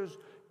Scriptures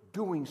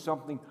doing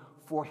something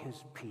for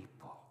his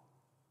people.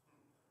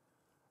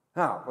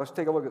 Now, let's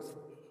take a look at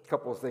a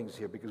couple of things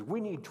here, because we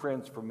need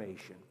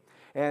transformation.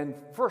 And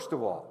first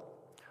of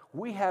all,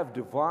 we have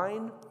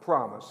divine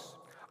promise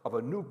of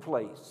a new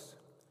place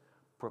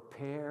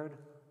prepared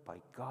by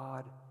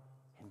God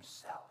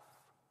himself.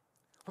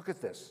 Look at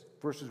this,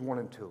 verses 1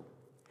 and 2.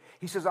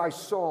 He says, I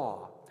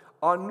saw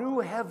a new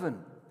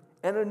heaven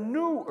and a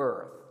new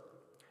earth.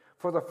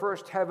 For the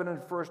first heaven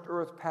and first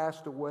earth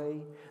passed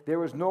away. There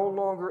was no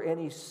longer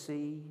any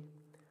sea.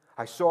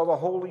 I saw the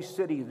holy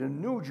city, the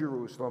new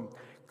Jerusalem,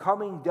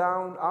 coming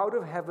down out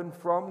of heaven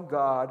from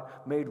God,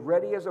 made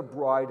ready as a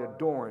bride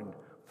adorned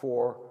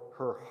for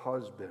her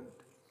husband.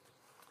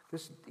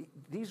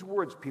 These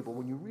words, people,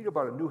 when you read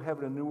about a new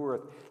heaven and new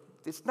earth,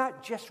 it's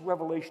not just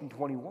Revelation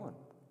 21.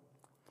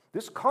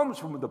 This comes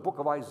from the book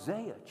of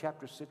Isaiah,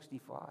 chapter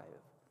 65.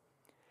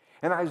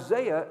 And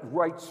Isaiah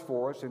writes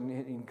for us,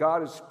 and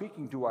God is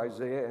speaking to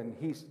Isaiah, and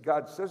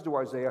God says to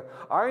Isaiah,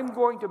 I'm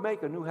going to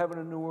make a new heaven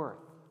and new earth.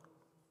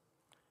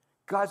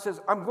 God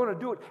says, I'm going to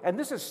do it. And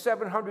this is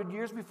 700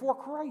 years before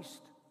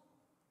Christ.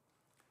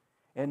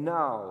 And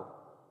now,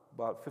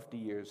 about 50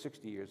 years,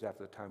 60 years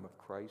after the time of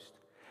Christ,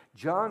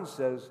 John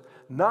says,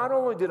 not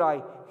only did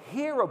I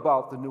hear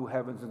about the new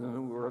heavens and the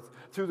new earth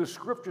through the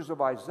scriptures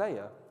of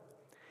Isaiah,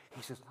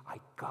 he says, I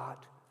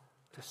got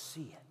to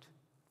see it.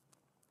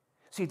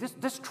 See,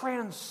 this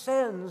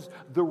transcends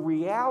the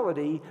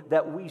reality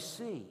that we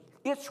see.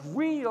 It's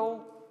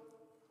real,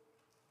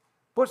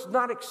 but it's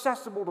not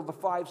accessible to the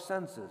five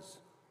senses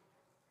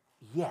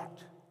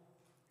yet.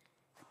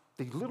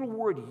 The little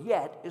word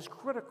yet is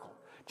critical.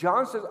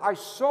 John says, I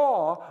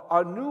saw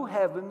a new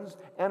heavens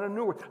and a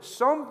new earth.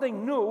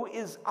 Something new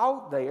is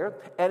out there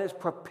and is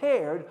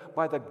prepared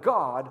by the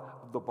God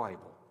of the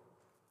Bible.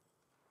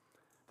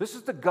 This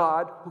is the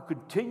God who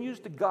continues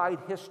to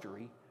guide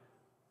history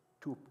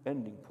to an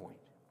ending point.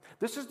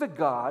 This is the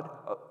God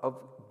of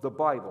the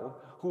Bible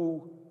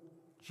who,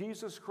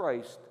 Jesus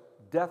Christ,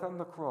 death on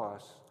the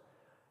cross,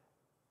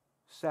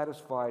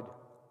 satisfied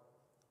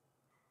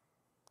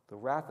the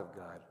wrath of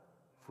God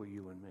for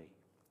you and me.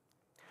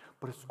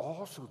 But it's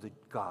also the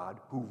God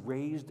who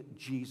raised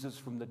Jesus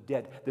from the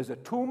dead. There's a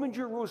tomb in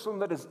Jerusalem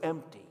that is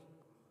empty.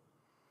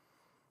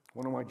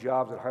 One of my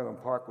jobs at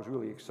Highland Park was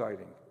really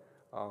exciting.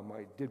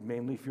 I did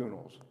mainly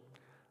funerals,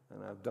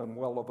 and I've done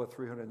well over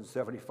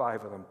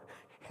 375 of them,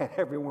 and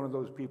every one of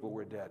those people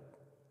were dead.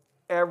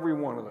 Every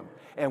one of them.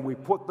 And we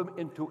put them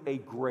into a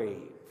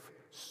grave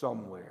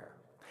somewhere.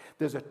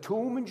 There's a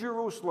tomb in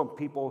Jerusalem,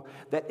 people,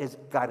 that has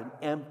got an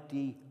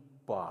empty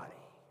body.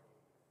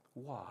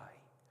 Why?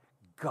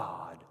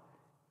 God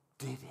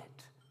did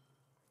it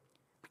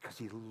because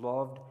he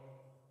loved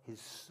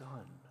his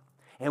son.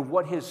 And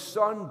what his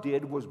son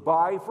did was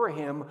buy for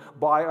him,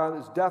 by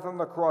his death on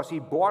the cross, he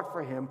bought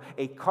for him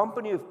a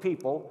company of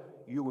people,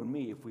 you and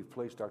me, if we've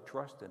placed our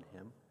trust in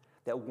him,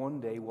 that one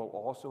day will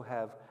also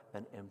have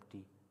an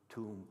empty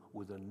tomb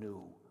with a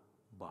new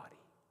body.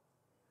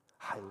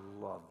 I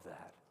love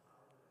that.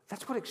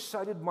 That's what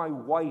excited my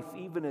wife,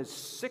 even as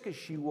sick as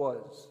she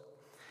was.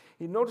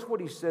 You notice what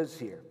he says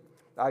here.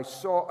 I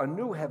saw a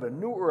new heaven,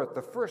 new earth.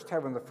 The first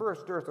heaven, the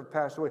first earth have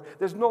passed away.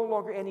 There's no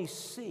longer any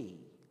sea.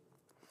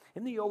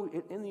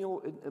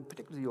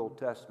 Particularly the Old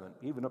Testament,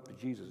 even up to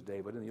Jesus'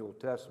 day, but in the Old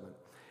Testament,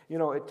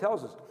 it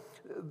tells us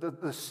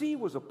the sea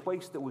was a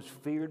place that was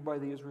feared by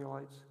the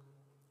Israelites.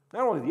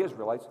 Not only the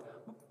Israelites,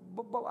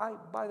 but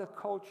by the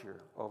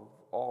culture of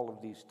all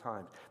of these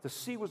times. The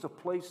sea was a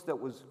place that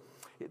was,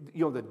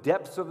 the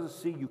depths of the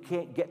sea, you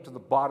can't get to the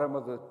bottom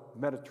of the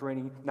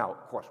Mediterranean. Now,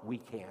 of course, we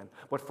can,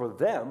 but for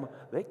them,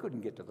 they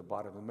couldn't get to the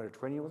bottom of the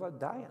Mediterranean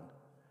without dying.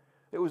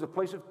 It was a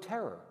place of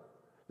terror.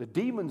 The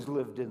demons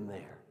lived in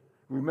there.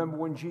 Remember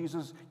when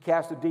Jesus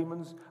cast the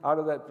demons out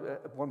of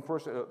that one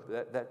person,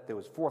 that there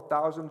was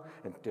 4,000,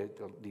 and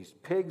these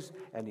pigs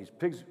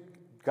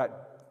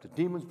got the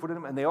demons put in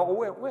them, and they all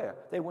went where?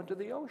 They went to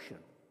the ocean.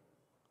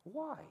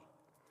 Why?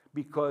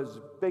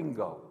 Because,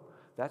 bingo,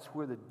 that's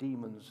where the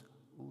demons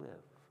live.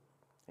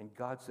 And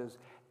God says,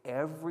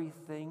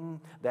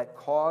 everything that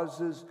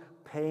causes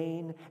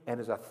pain and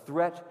is a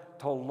threat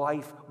to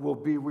life will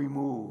be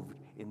removed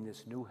in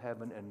this new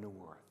heaven and new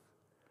earth.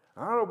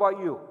 I don't know about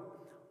you,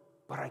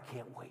 but I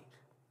can't wait.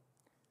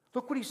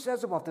 Look what he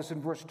says about this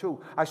in verse 2.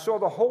 I saw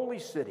the holy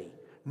city,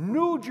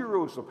 New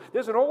Jerusalem.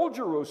 There's an old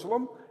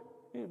Jerusalem.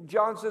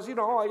 John says,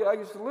 I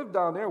used to live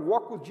down there,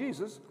 walk with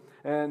Jesus,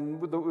 and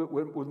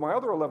with my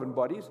other 11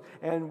 buddies,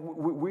 and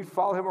we'd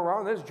follow him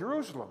around. There's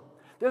Jerusalem.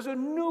 There's a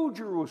new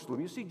Jerusalem.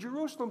 You see,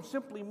 Jerusalem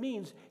simply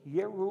means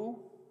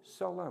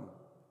Jerusalem.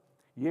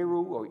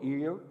 Yeru or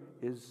Ir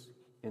is,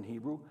 in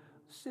Hebrew,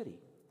 city.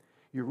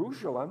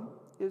 Jerusalem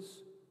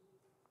is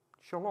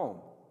shalom,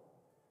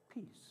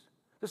 peace,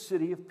 the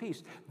city of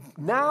peace.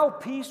 Now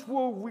peace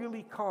will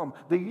really come.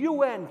 The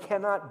UN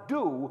cannot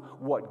do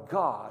what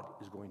God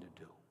is going to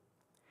do.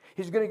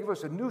 He's going to give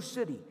us a new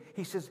city.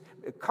 He says,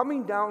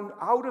 coming down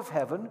out of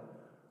heaven,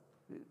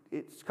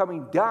 it's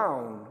coming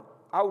down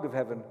out of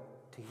heaven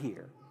to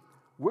here.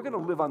 We're going to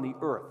live on the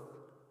earth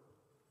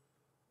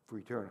for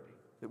eternity.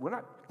 We're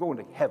not going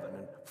to heaven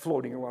and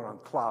floating around on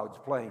clouds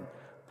playing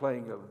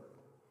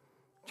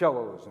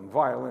cellos and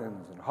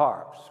violins and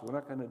harps. We're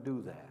not going to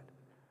do that.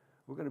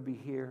 We're going to be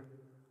here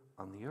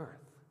on the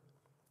earth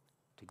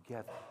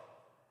together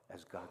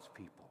as God's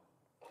people.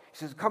 He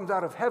says it comes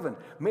out of heaven,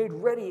 made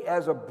ready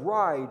as a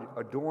bride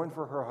adorned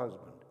for her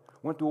husband.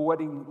 Went to a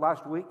wedding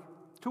last week,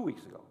 2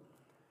 weeks ago.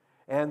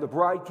 And the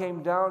bride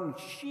came down, and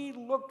she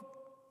looked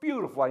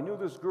beautiful. I knew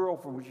this girl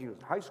from when she was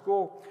in high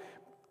school.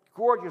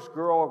 Gorgeous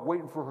girl,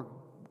 waiting for her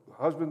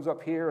husband's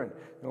up here, and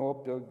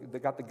they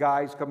got the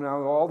guys coming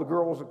out. All the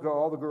girls,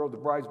 the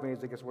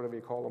bridesmaids, I guess whatever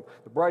you call them.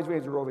 The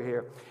bridesmaids are over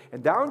here.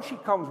 And down she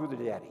comes with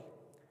her daddy.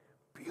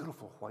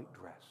 Beautiful white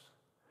dress.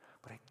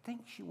 But I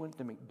think she went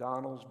to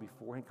McDonald's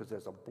beforehand because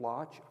there's a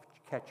blotch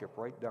of ketchup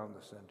right down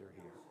the center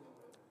here.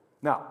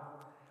 Now,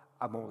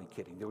 I'm only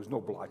kidding. There was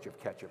no blotch of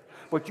ketchup.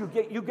 But you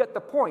get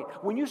the point.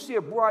 When you see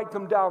a bride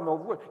come down the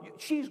road,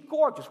 she's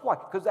gorgeous. Why?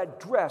 Because that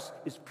dress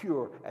is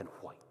pure and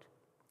white.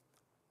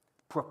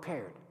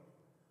 Prepared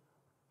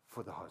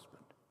for the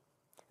husband.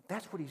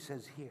 That's what he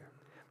says here.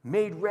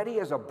 Made ready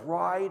as a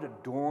bride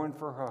adorned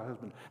for her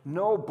husband.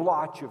 No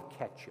blotch of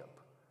ketchup.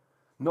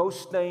 No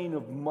stain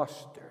of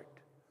mustard.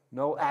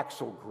 No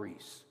axle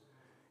grease.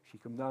 She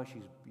comes down,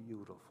 she's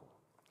beautiful.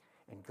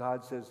 And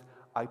God says,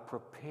 I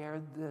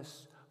prepared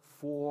this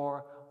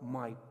for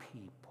my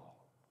people.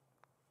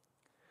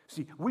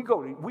 See, we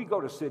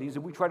go to cities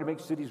and we try to make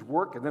cities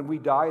work, and then we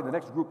die, and the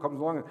next group comes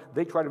along and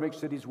they try to make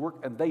cities work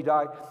and they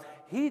die.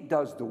 He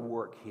does the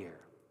work here.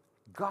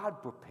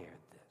 God prepared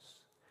this.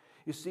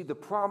 You see, the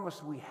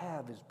promise we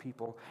have is,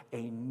 people,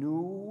 a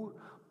new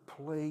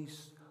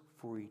place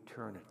for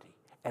eternity.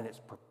 And it's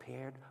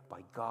prepared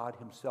by God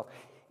himself.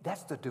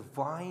 That's the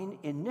divine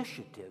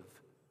initiative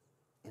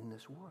in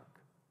this work.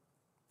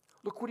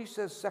 Look what he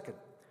says second.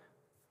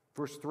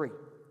 Verse 3.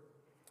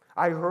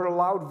 I heard a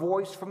loud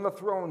voice from the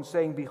throne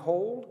saying,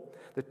 behold,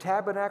 the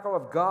tabernacle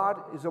of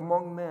God is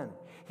among men.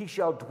 He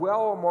shall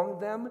dwell among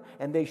them,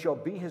 and they shall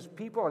be his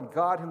people, and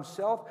God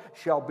himself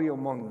shall be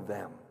among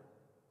them.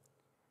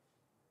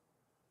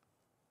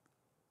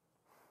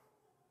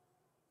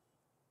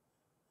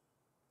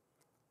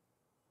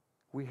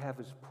 We have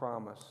his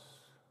promise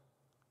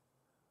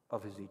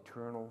of his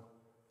eternal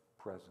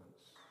presence.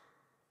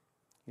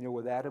 You know,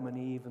 with Adam and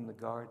Eve in the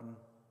garden,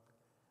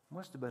 it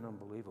must have been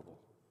unbelievable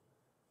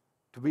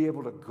to be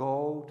able to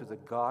go to the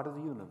God of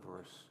the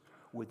universe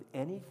with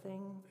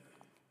anything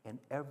and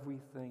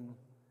everything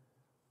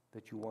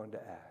that you wanted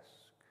to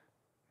ask,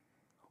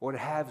 or to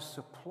have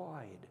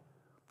supplied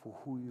for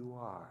who you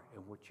are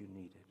and what you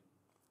needed.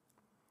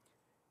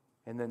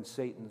 And then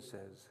Satan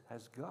says,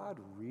 has God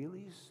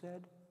really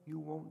said you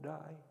won't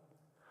die?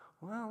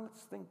 Well,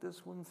 let's think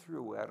this one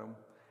through, Adam.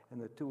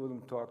 And the two of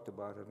them talked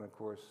about it, and of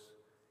course,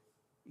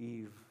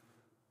 Eve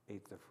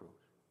ate the fruit.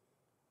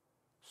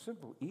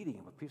 Simple eating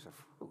of a piece of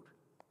fruit.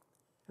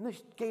 And they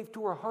gave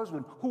to her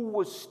husband, who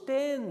was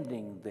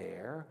standing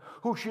there,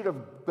 who should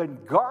have been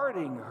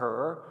guarding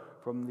her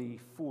from the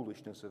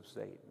foolishness of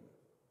Satan.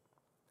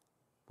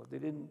 But they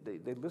didn't.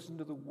 They listened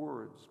to the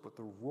words, but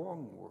the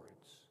wrong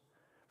words,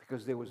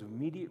 because there was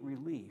immediate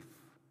relief.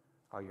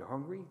 Are you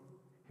hungry?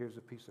 Here's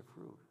a piece of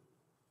fruit.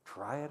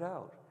 Try it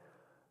out.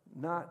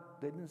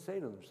 They didn't say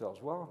to themselves,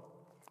 well,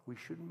 we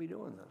shouldn't be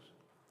doing this.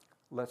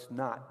 Let's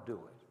not do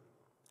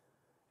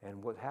it.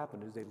 And what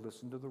happened is they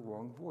listened to the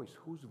wrong voice.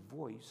 Whose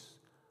voice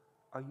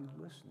are you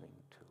listening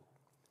to?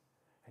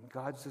 And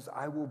God says,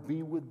 I will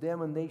be with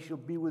them, and they shall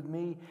be with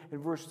me. In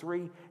verse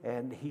 3,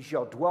 and he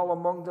shall dwell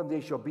among them. They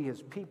shall be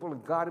his people,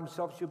 and God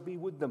himself shall be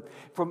with them.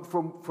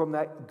 From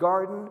that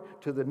garden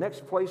to the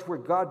next place where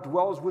God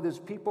dwells with his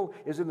people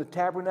is in the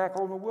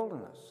tabernacle in the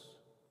wilderness.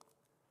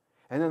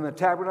 And then the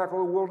tabernacle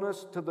in the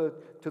wilderness to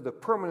the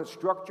permanent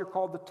structure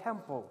called the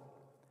temple.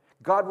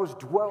 God was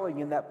dwelling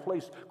in that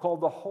place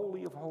called the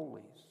Holy of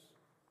Holies.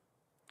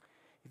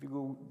 If you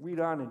go read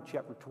on in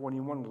chapter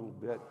 21 a little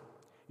bit,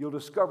 you'll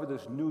discover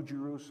this New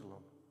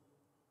Jerusalem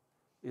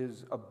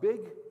is a big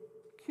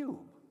cube.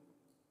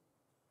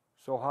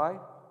 So high,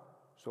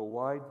 so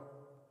wide,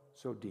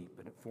 so deep,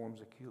 and it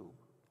forms a cube.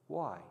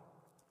 Why?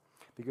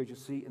 Because you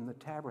see, in the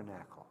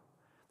tabernacle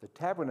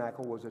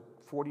was a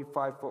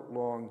 45-foot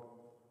long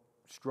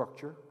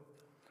structure,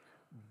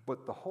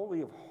 but the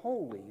Holy of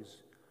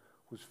Holies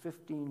was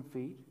 15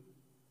 feet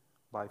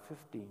by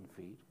 15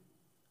 feet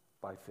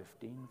by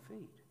 15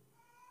 feet.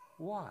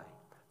 Why?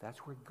 That's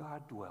where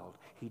God dwelled.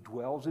 He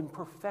dwells in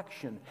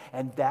perfection,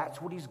 and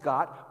that's what he's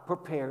got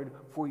prepared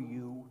for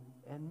you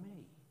and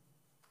me.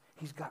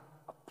 He's got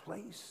a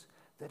place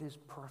that is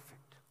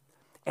perfect.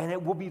 And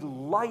it will be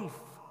life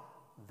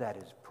that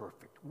is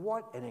perfect.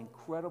 What an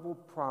incredible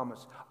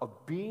promise of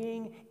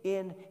being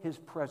in his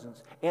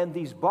presence. And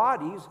these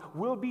bodies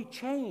will be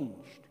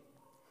changed.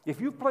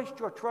 If you've placed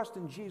your trust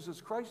in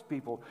Jesus Christ,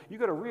 people, you've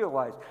got to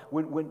realize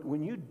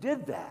when you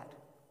did that,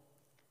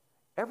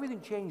 everything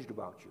changed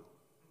about you.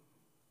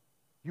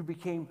 You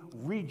became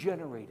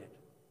regenerated.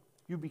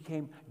 You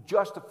became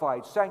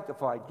justified,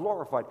 sanctified,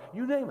 glorified.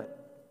 You name it.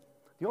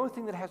 The only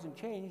thing that hasn't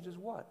changed is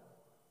what?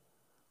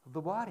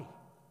 The body.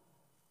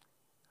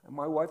 And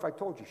my wife, I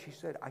told you, she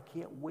said, I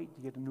can't wait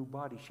to get a new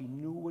body. She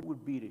knew what it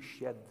would be to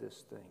shed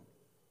this thing.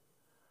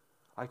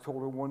 I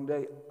told her one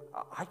day,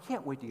 I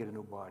can't wait to get a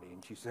new body.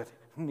 And she said,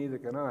 neither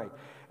can I.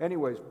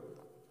 Anyways,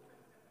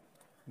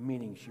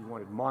 meaning she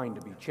wanted mine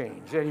to be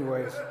changed.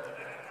 Anyways,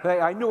 hey,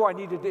 I knew I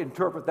needed to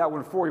interpret that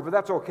one for you, but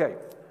that's okay.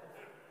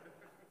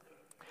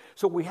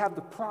 So we have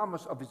the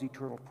promise of his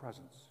eternal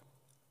presence.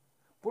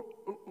 But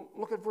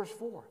look at verse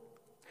 4.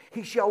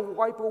 He shall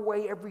wipe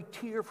away every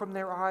tear from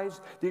their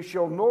eyes. There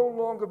shall no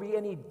longer be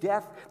any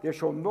death. There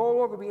shall no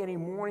longer be any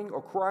mourning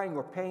or crying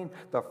or pain.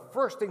 The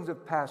first things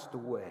have passed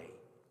away.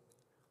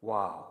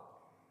 Wow.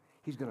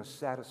 He's going to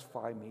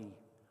satisfy me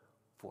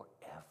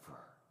forever.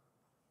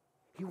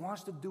 He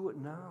wants to do it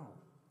now.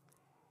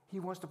 He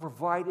wants to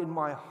provide in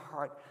my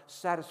heart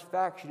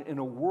satisfaction in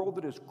a world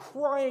that is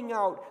crying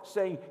out,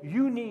 saying,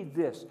 you need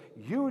this,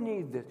 you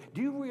need this.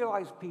 Do you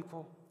realize,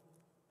 people,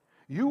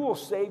 you will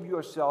save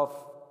yourself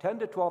 $10,000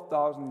 to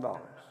 $12,000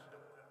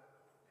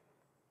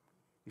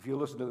 if you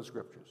listen to the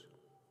scriptures.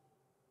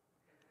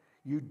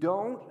 You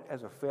don't,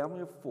 as a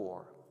family of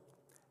 4,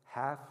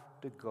 have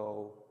to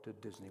go to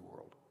Disney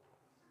World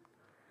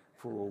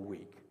for a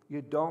week.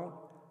 You don't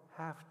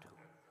have to.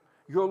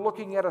 You're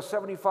looking at a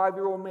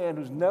 75-year-old man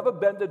who's never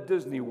been to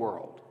Disney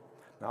World.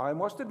 Now, I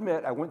must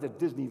admit, I went to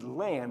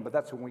Disneyland, but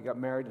that's when we got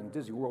married and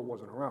Disney World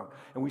wasn't around.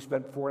 And we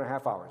spent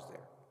 4.5 hours there.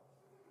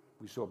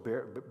 We saw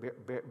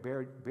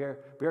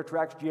Bear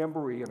Tracks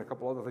Jamboree and a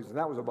couple other things, and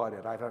that was about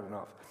it. I'd had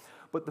enough.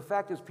 But the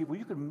fact is, people,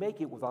 you can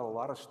make it without a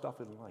lot of stuff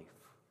in life.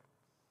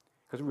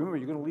 Because remember,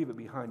 you're going to leave it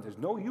behind. There's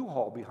no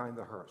U-Haul behind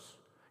the hearse.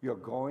 You're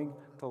going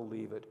to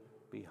leave it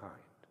behind.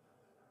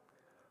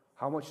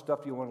 How much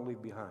stuff do you want to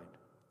leave behind?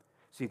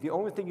 See, the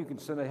only thing you can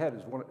send ahead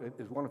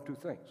is one of two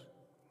things.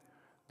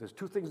 There's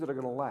two things that are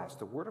going to last: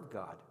 the Word of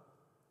God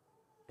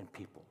and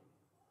people.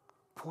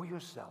 Pour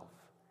yourself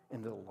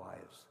into the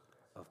lives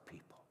of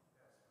people.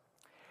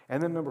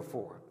 And then number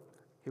 4,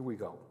 here we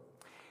go.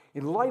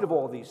 In light of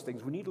all these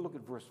things, we need to look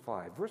at verse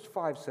 5. Verse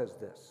 5 says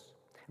this: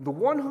 the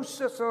one who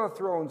sits on the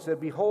throne said,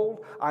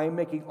 behold, I am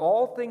making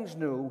all things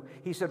new.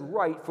 He said,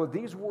 write, for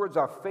these words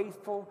are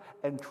faithful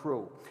and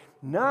true.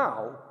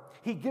 Now,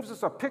 he gives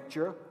us a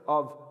picture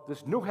of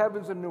this new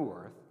heavens and new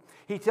earth.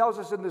 He tells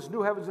us in this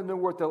new heavens and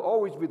new earth there'll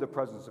always be the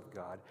presence of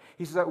God.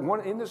 He says that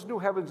in this new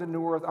heavens and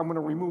new earth, I'm going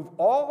to remove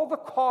all the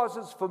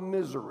causes for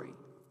misery.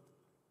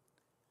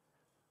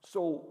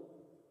 So,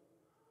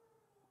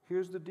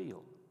 here's the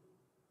deal.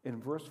 In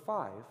verse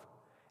 5,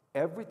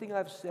 everything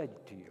I've said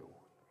to you,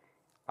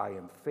 I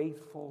am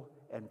faithful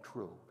and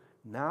true.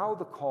 Now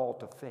the call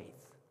to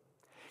faith.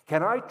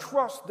 Can I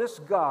trust this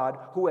God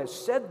who has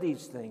said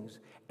these things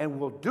and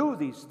will do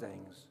these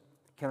things?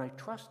 Can I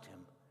trust him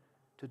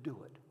to do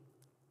it?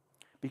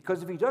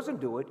 Because if he doesn't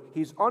do it,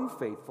 he's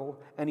unfaithful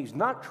and he's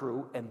not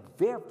true, and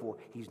therefore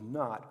he's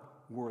not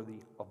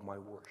worthy of my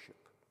worship.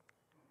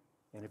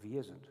 And if he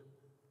isn't,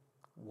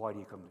 why do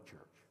you come to church?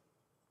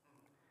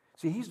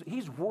 See,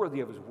 he's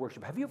worthy of his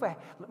worship. Have you ever,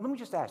 let me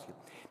just ask you,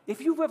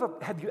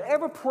 have you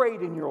ever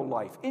prayed in your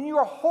life, in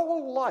your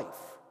whole life,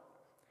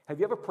 have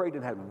you ever prayed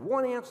and had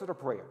one answer to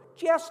prayer?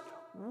 Just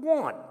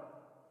one.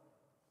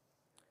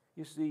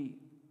 You see,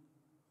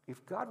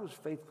 if God was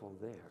faithful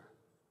there,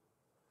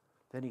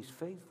 then he's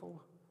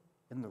faithful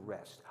in the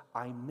rest.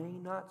 I may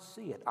not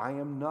see it. I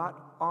am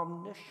not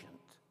omniscient.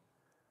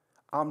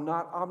 I'm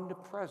not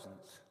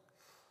omnipresent.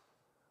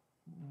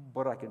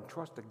 But I can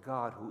trust a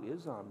God who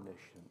is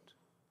omniscient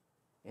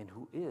and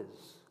who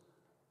is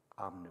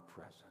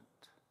omnipresent.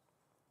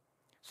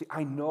 See,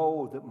 I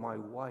know that my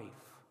wife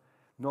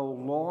no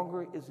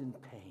longer is in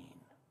pain.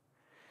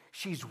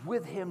 She's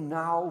with him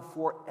now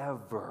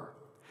forever.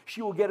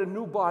 She will get a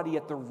new body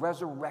at the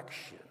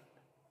resurrection.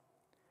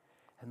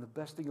 And the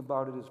best thing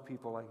about it is,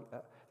 people,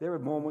 there are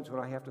moments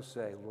when I have to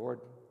say, Lord,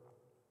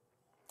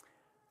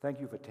 thank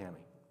you for Tammy.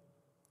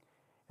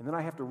 And then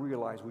I have to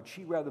realize, would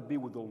she rather be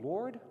with the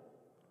Lord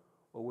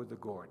or with the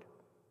gourd?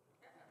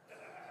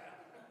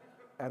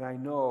 And I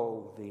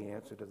know the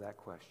answer to that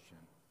question.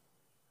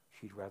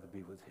 She'd rather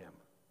be with him.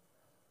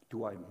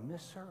 Do I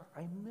miss her?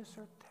 I miss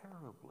her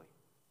terribly.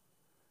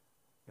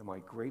 Am I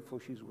grateful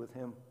she's with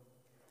him?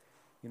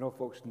 You know,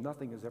 folks,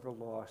 nothing is ever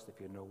lost if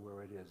you know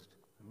where it is.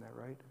 Isn't that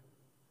right?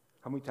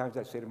 How many times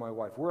I say to my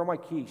wife, where are my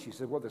keys? She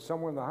said, well, they're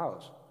somewhere in the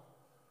house.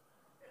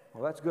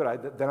 Well, that's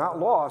good. They're not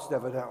lost,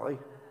 evidently.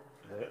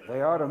 They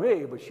are to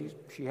me, but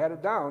she had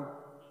it down.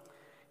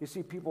 You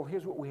see, people,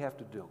 here's what we have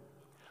to do.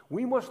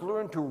 We must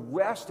learn to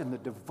rest in the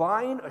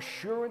divine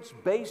assurance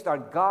based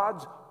on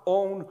God's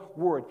own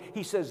word.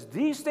 He says,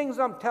 these things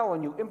I'm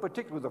telling you, in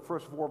particular the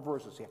first 4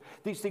 verses here,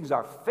 these things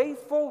are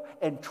faithful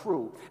and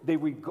true.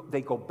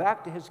 They go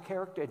back to his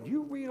character. And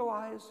you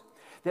realize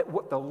that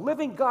what the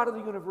living God of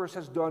the universe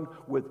has done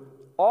with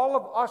all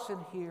of us in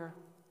here,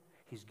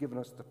 he's given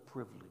us the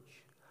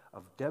privilege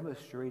of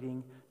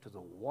demonstrating to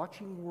the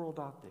watching world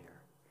out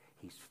there,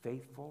 he's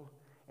faithful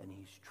and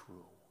he's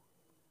true.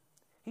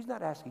 He's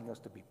not asking us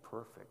to be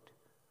perfect.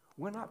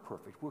 We're not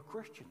perfect. We're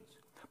Christians.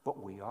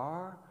 But we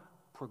are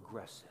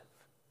progressive.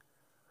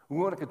 We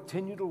want to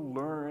continue to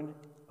learn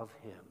of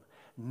him,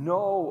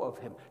 know of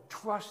him,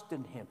 trust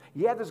in him.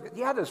 Yeah,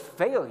 there's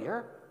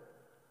failure,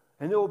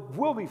 and there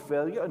will be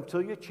failure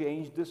until you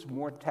change this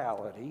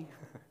mortality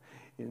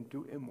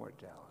into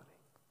immortality.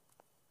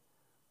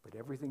 But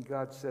everything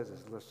God says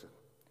is, listen,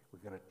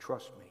 we're going to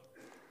trust me.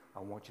 I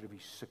want you to be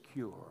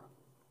secure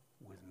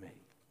with me.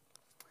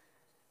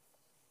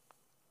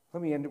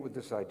 Let me end it with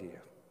this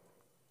idea.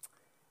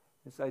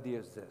 This idea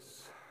is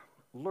this.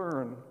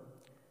 Learn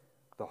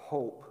the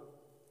hope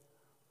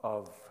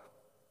of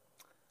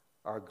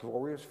our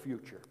glorious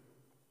future.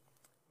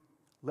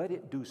 Let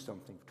it do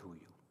something to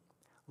you.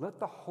 Let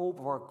the hope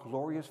of our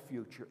glorious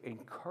future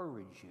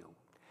encourage you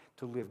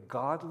to live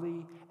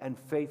godly and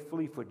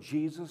faithfully for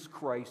Jesus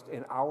Christ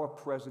in our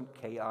present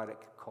chaotic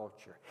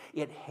culture.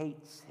 It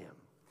hates him.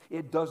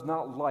 It does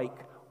not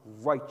like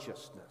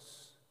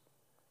righteousness.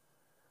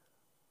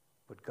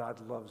 But God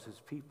loves his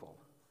people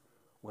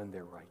when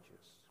they're righteous.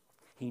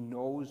 He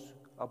knows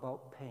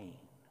about pain.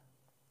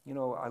 You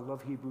know, I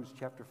love Hebrews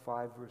chapter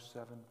 5, verse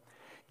 7.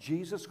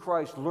 Jesus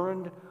Christ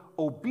learned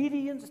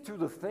obedience through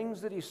the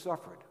things that he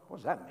suffered. What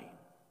does that mean?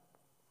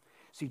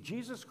 See,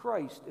 Jesus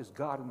Christ is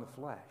God in the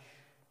flesh.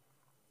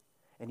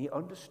 And he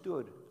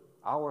understood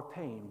our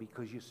pain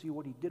because you see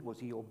what he did was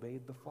he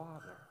obeyed the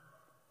Father.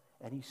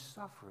 And he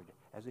suffered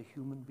as a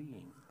human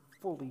being,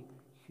 fully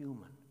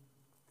human.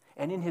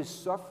 And in his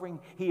suffering,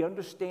 he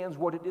understands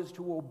what it is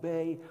to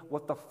obey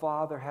what the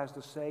Father has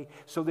to say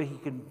so that he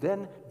can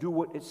then do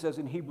what it says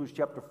in Hebrews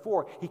chapter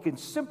 4. He can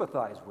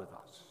sympathize with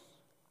us.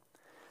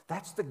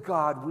 That's the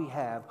God we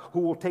have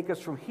who will take us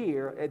from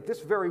here at this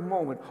very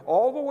moment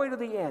all the way to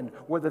the end,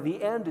 whether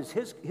the end is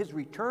his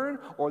return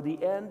or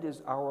the end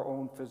is our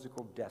own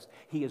physical death.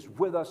 He is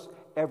with us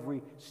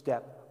every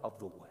step of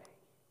the way.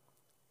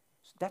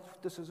 That's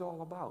what this is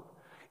all about.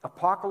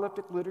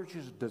 Apocalyptic literature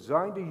is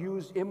designed to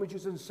use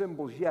images and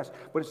symbols, yes,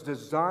 but it's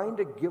designed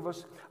to give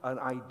us an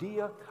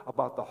idea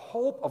about the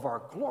hope of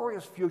our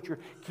glorious future.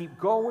 Keep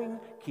going,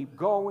 keep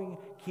going,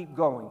 keep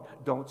going.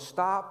 Don't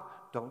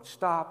stop, don't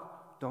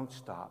stop, don't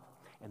stop.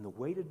 And the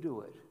way to do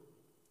it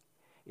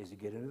is to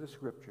get into the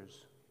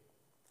scriptures,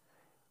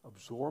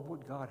 absorb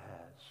what God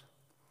has,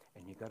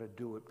 and you got to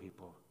do it,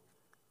 people,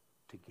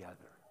 together.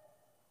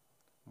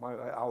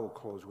 I will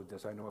close with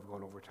this. I know I've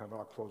gone over time, but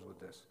I'll close with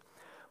this.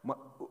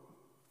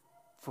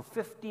 For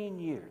 15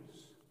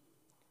 years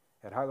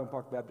at Highland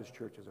Park Baptist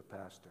Church as a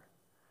pastor,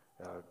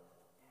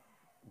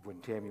 when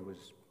Tammy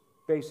was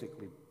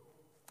basically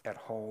at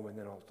home and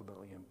then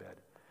ultimately in bed.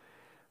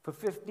 For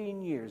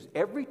 15 years,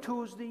 every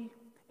Tuesday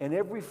and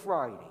every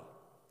Friday,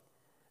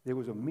 there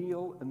was a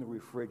meal in the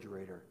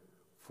refrigerator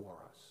for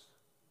us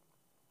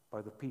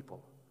by the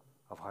people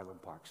of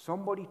Highland Park.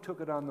 Somebody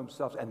took it on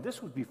themselves, and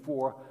this was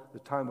before the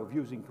time of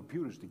using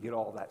computers to get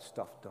all that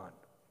stuff done.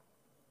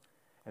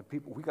 And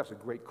people, we got some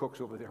great cooks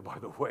over there, by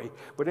the way.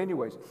 But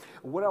anyways,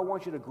 what I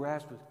want you to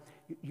grasp is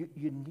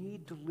you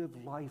need to live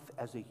life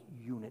as a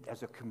unit,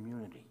 as a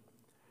community.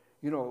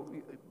 You know,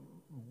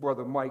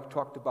 Brother Mike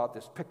talked about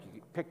this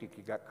picnic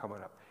you got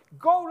coming up.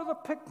 Go to the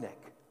picnic.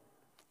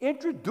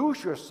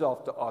 Introduce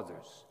yourself to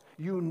others.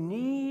 You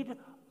need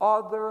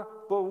other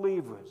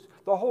believers.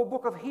 The whole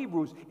book of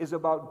Hebrews is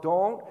about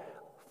don't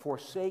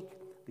forsake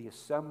the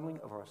assembling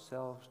of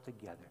ourselves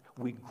together.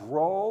 We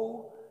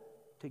grow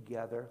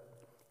together,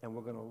 and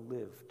we're going to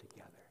live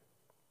together.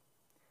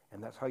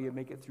 And that's how you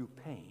make it through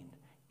pain.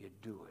 You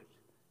do it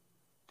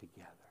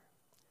together.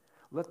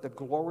 Let the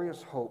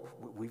glorious hope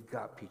we've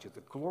got, Peter,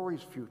 the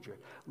glorious future,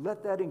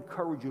 let that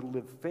encourage you to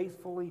live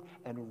faithfully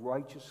and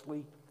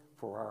righteously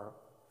for our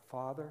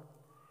Father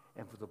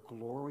and for the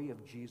glory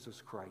of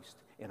Jesus Christ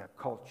in a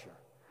culture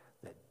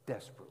that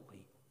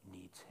desperately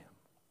needs him.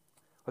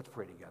 Let's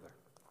pray together.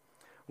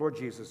 Lord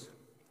Jesus,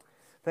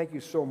 thank you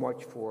so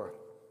much for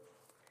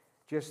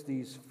just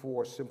these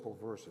 4 simple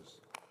verses.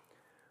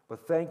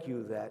 But thank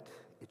you that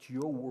it's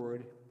your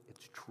word,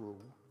 it's true.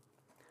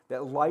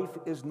 That life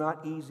is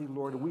not easy,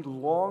 Lord. We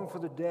long for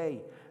the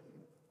day,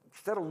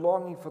 instead of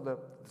longing for the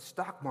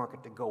stock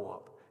market to go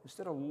up,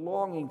 instead of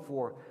longing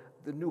for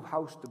the new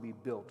house to be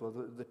built or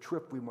the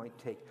trip we might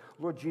take.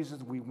 Lord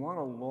Jesus, we want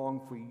to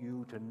long for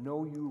you, to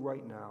know you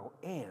right now,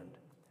 and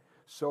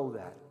so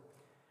that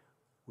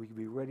we can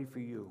be ready for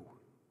you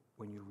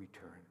when you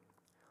return.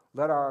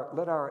 Let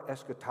our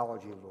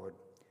eschatology, Lord,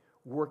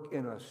 work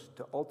in us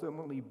to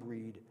ultimately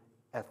breed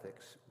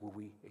ethics where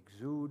we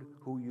exude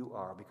who you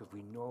are because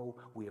we know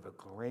we have a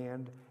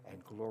grand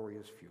and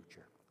glorious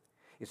future.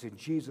 It's in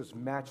Jesus'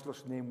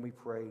 matchless name we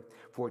pray.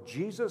 For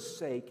Jesus'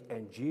 sake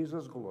and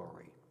Jesus'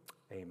 glory.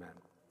 Amen.